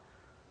God.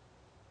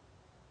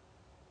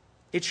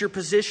 It's your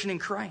position in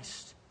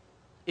Christ.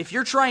 If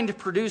you're trying to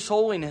produce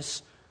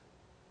holiness,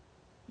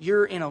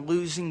 you're in a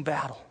losing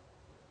battle.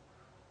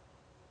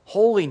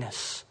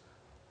 Holiness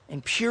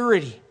and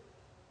purity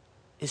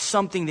is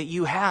something that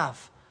you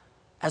have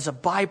as a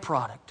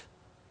byproduct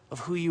of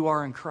who you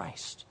are in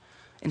Christ.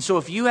 And so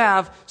if you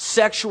have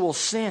sexual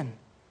sin,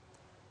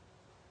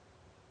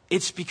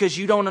 it's because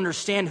you don't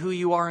understand who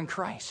you are in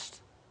Christ.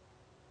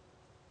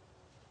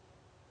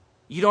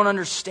 You don't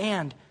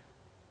understand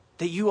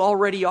that you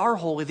already are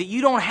holy, that you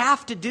don't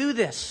have to do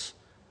this.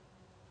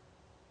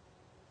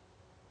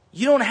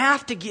 You don't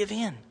have to give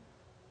in.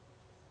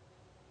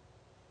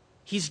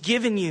 He's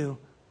given you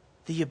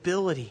the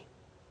ability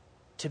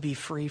to be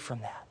free from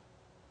that.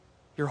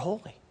 You're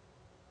holy.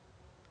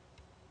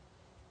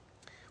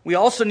 We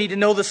also need to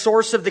know the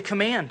source of the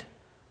command.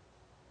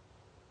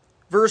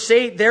 Verse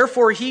 8,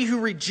 therefore he who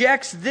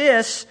rejects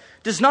this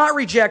does not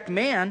reject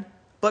man,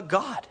 but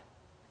God.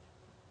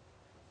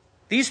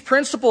 These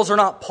principles are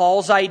not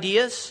Paul's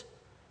ideas.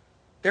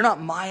 They're not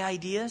my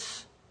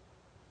ideas.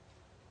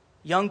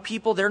 Young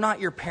people, they're not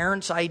your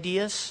parents'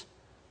 ideas.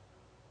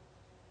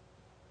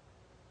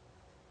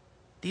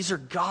 These are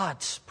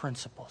God's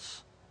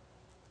principles,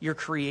 your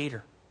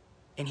Creator.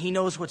 And He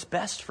knows what's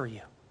best for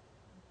you.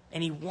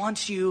 And He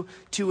wants you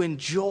to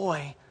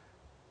enjoy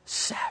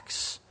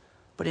sex,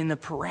 but in the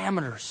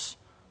parameters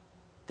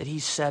that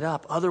He's set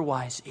up.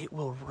 Otherwise, it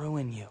will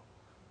ruin you.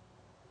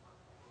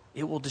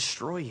 It will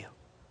destroy you.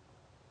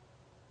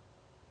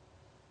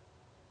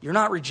 You're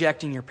not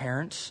rejecting your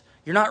parents.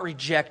 You're not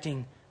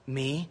rejecting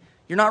me.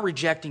 You're not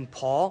rejecting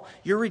Paul.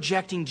 You're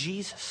rejecting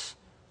Jesus,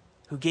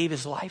 who gave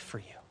His life for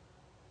you.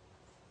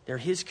 They're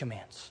His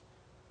commands.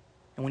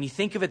 And when you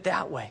think of it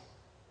that way,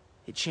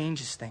 it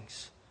changes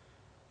things.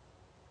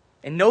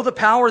 And know the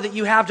power that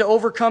you have to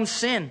overcome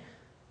sin.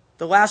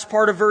 The last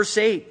part of verse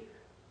 8.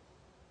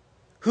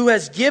 Who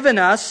has given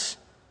us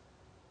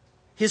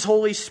His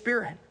Holy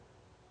Spirit.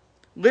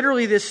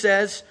 Literally this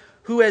says,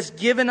 who has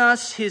given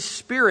us His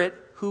Spirit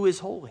who is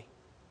holy.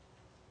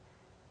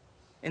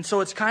 And so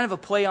it's kind of a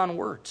play on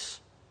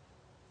words.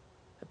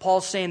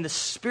 Paul's saying the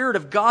Spirit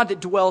of God that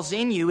dwells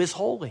in you is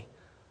holy.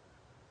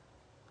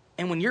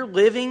 And when you're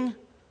living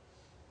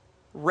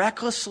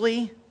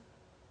recklessly,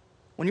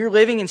 when you're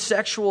living in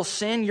sexual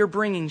sin, you're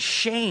bringing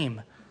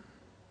shame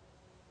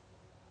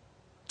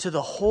to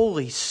the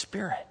Holy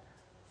Spirit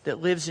that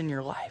lives in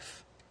your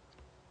life.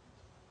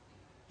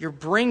 You're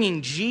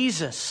bringing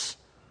Jesus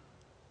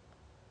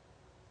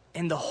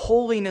and the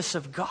holiness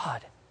of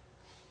God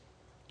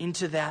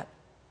into that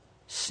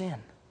sin.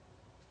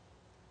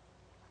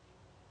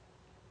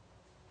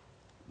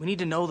 We need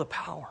to know the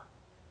power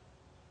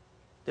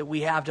that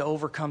we have to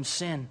overcome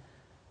sin.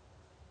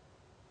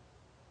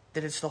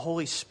 That it's the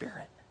Holy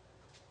Spirit.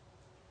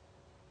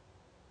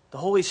 The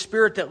Holy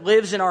Spirit that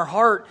lives in our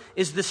heart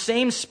is the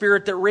same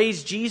Spirit that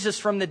raised Jesus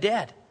from the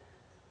dead.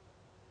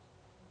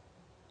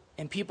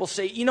 And people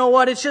say, you know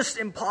what, it's just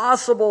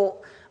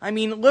impossible. I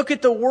mean, look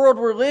at the world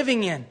we're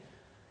living in.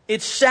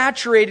 It's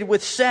saturated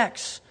with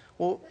sex.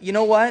 Well, you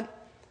know what?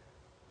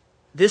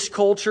 This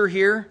culture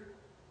here,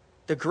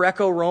 the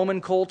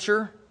Greco-Roman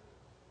culture,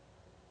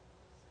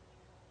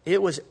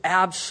 it was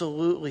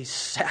absolutely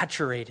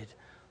saturated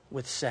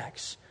with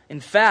sex. In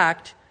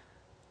fact,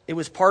 it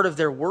was part of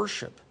their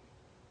worship.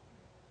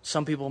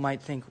 Some people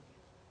might think,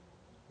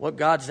 what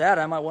God's that?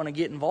 I might want to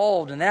get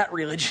involved in that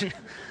religion.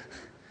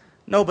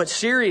 No, but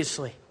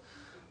seriously,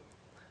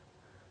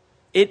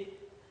 it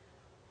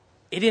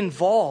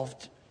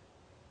involved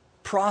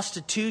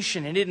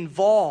prostitution, and it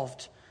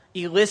involved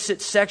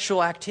illicit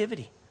sexual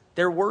activity,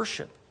 their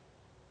worship.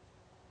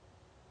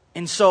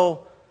 And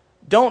so,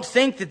 don't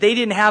think that they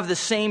didn't have the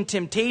same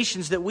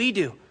temptations that we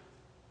do.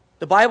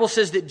 The Bible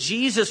says that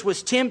Jesus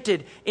was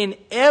tempted in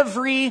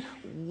every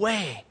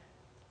way,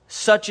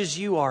 such as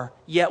you are,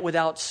 yet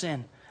without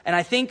sin. And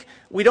I think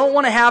we don't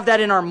want to have that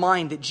in our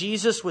mind, that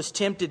Jesus was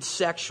tempted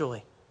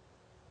sexually.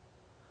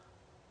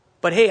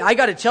 But hey, I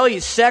got to tell you,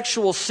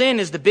 sexual sin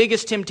is the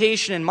biggest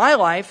temptation in my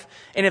life.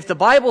 And if the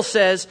Bible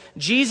says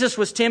Jesus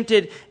was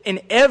tempted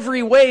in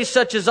every way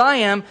such as I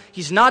am,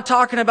 He's not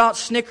talking about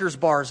Snickers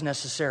bars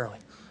necessarily.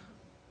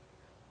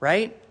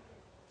 Right?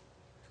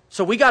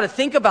 So we got to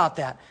think about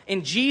that.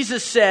 And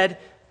Jesus said,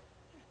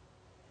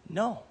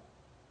 no.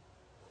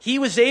 He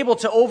was able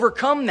to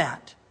overcome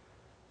that.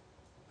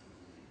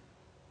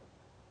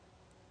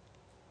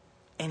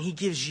 And He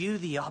gives you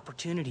the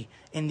opportunity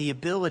and the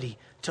ability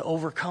to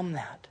overcome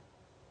that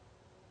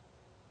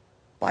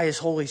by His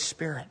Holy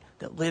Spirit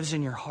that lives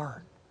in your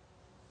heart.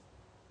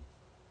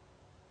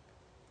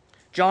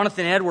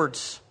 Jonathan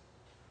Edwards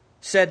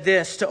said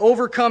this: to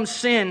overcome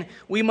sin,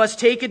 we must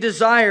take a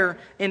desire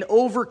and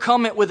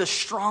overcome it with a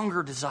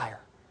stronger desire.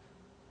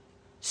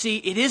 See,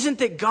 it isn't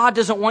that God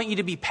doesn't want you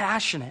to be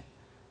passionate.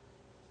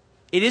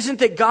 It isn't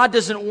that God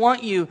doesn't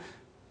want you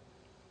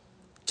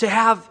to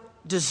have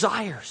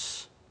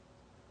desires.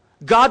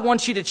 God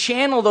wants you to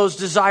channel those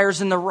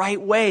desires in the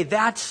right way.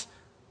 That's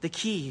the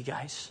key, you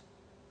guys.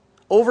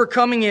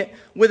 Overcoming it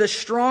with a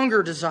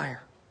stronger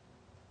desire.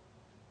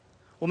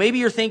 Well, maybe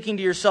you're thinking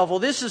to yourself, well,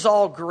 this is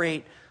all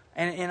great,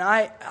 and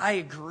I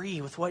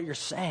agree with what you're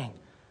saying.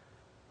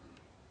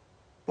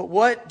 But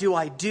what do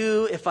I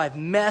do if I've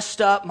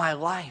messed up my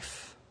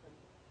life?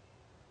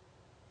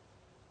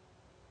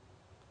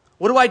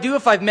 What do I do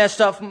if I've messed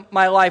up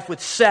my life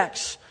with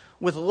sex,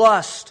 with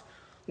lust,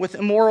 with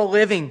immoral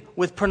living,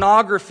 with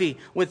pornography,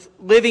 with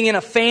living in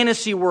a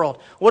fantasy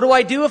world? What do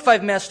I do if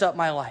I've messed up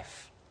my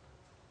life?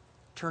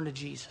 Turn to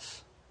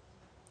Jesus.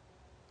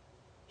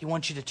 He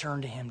wants you to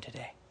turn to Him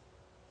today.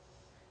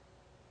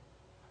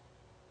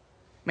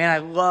 Man, I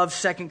love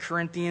 2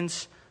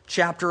 Corinthians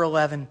chapter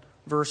 11,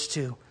 verse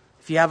 2.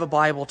 If you have a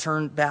Bible,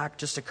 turn back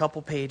just a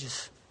couple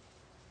pages.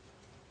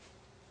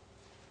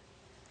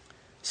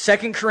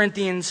 2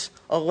 Corinthians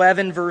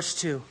 11, verse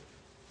 2.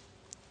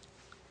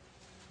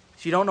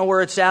 If you don't know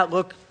where it's at,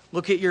 look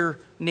at your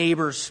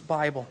neighbor's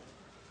Bible.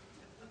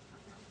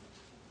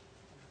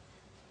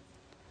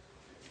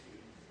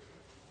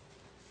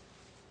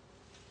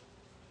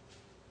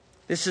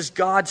 This is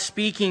God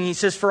speaking. He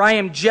says, "For I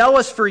am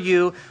jealous for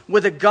you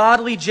with a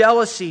godly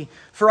jealousy,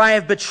 for I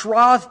have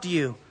betrothed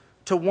you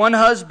to one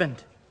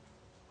husband,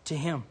 to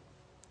him,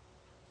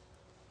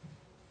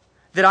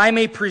 that I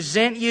may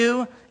present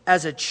you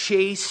as a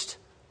chaste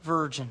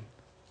virgin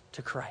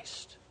to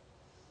Christ."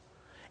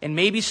 And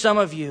maybe some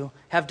of you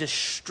have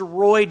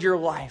destroyed your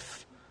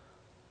life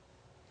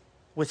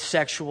with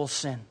sexual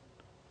sin.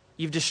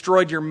 You've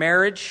destroyed your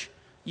marriage.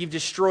 You've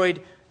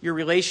destroyed your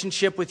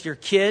relationship with your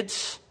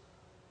kids.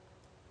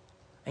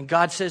 And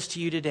God says to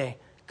you today,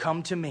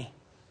 come to me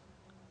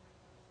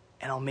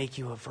and I'll make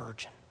you a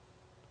virgin.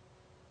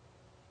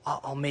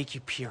 I'll make you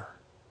pure.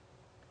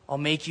 I'll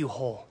make you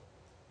whole.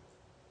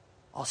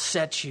 I'll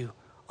set you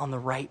on the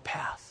right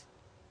path.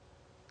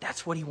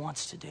 That's what He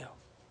wants to do.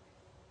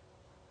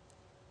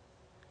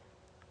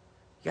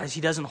 Guys,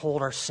 He doesn't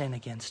hold our sin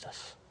against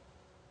us.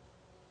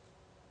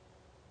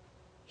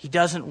 He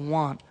doesn't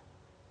want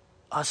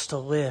us to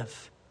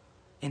live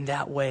in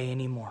that way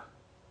anymore.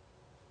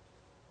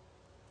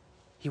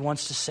 He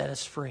wants to set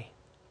us free.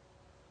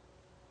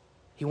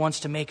 He wants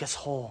to make us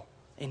whole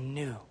and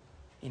new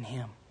in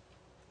Him.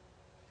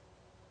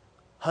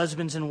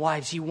 Husbands and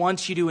wives, He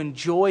wants you to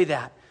enjoy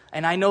that.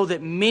 And I know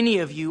that many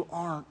of you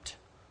aren't.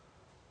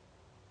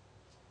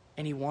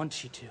 And He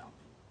wants you to.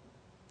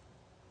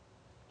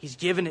 He's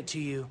given it to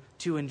you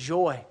to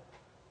enjoy.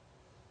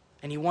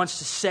 And He wants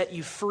to set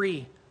you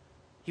free.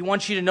 He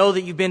wants you to know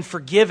that you've been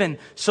forgiven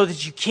so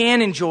that you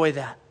can enjoy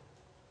that.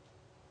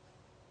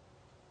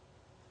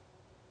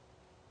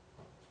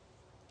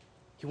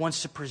 He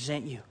wants to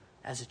present you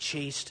as a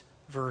chaste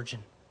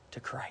virgin to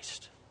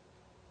Christ.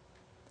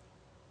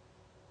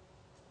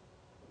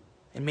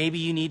 And maybe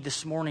you need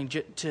this morning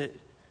to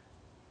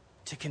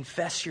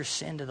confess your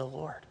sin to the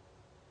Lord.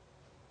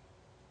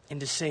 And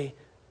to say,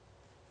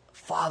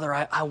 Father,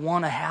 I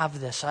want to have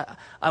this.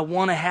 I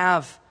want to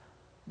have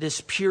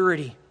this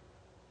purity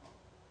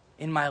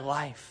in my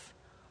life.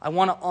 I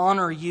want to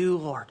honor You,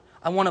 Lord.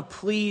 I want to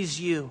please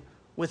You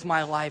with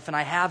my life, and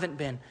I haven't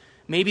been.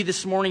 Maybe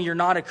this morning you're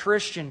not a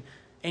Christian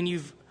and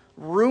you've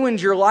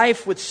ruined your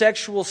life with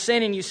sexual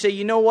sin, and you say,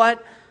 you know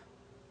what?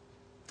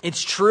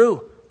 It's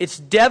true. It's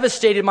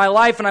devastated my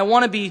life, and I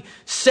want to be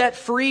set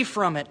free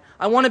from it.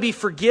 I want to be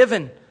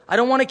forgiven. I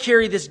don't want to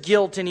carry this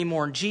guilt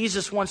anymore. And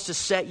Jesus wants to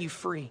set you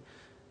free.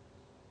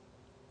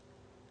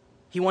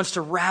 He wants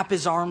to wrap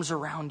His arms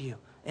around you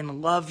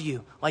and love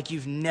you like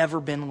you've never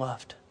been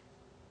loved.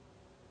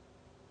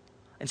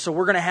 And so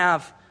we're going to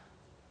have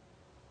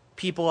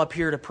people up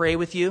here to pray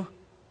with you.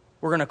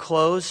 We're going to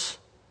close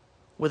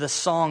with a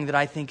song that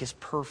I think is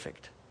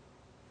perfect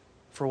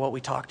for what we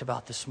talked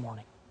about this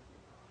morning.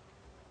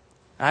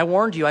 I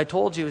warned you. I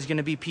told you it was going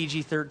to be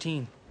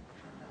PG-13.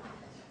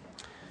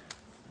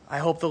 I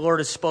hope the Lord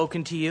has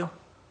spoken to you.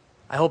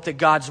 I hope that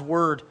God's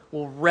Word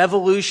will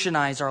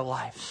revolutionize our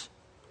lives,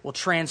 will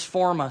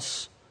transform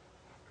us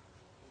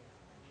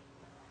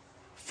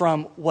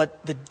from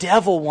what the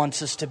devil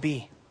wants us to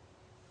be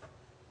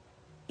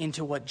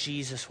into what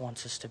Jesus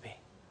wants us to be.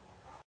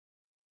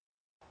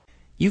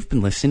 You've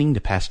been listening to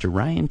Pastor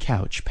Ryan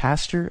Couch,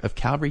 pastor of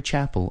Calvary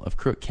Chapel of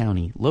Crook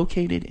County,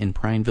 located in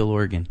Prineville,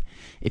 Oregon.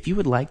 If you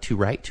would like to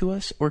write to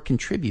us or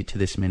contribute to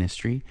this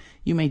ministry,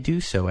 you may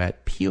do so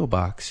at P.O.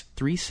 Box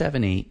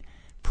 378,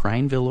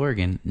 Prineville,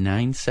 Oregon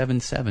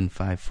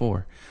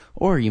 97754,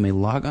 or you may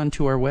log on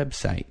to our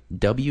website,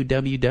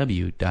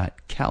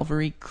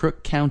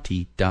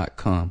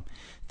 www.calvarycrookcounty.com.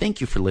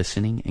 Thank you for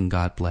listening, and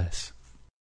God bless.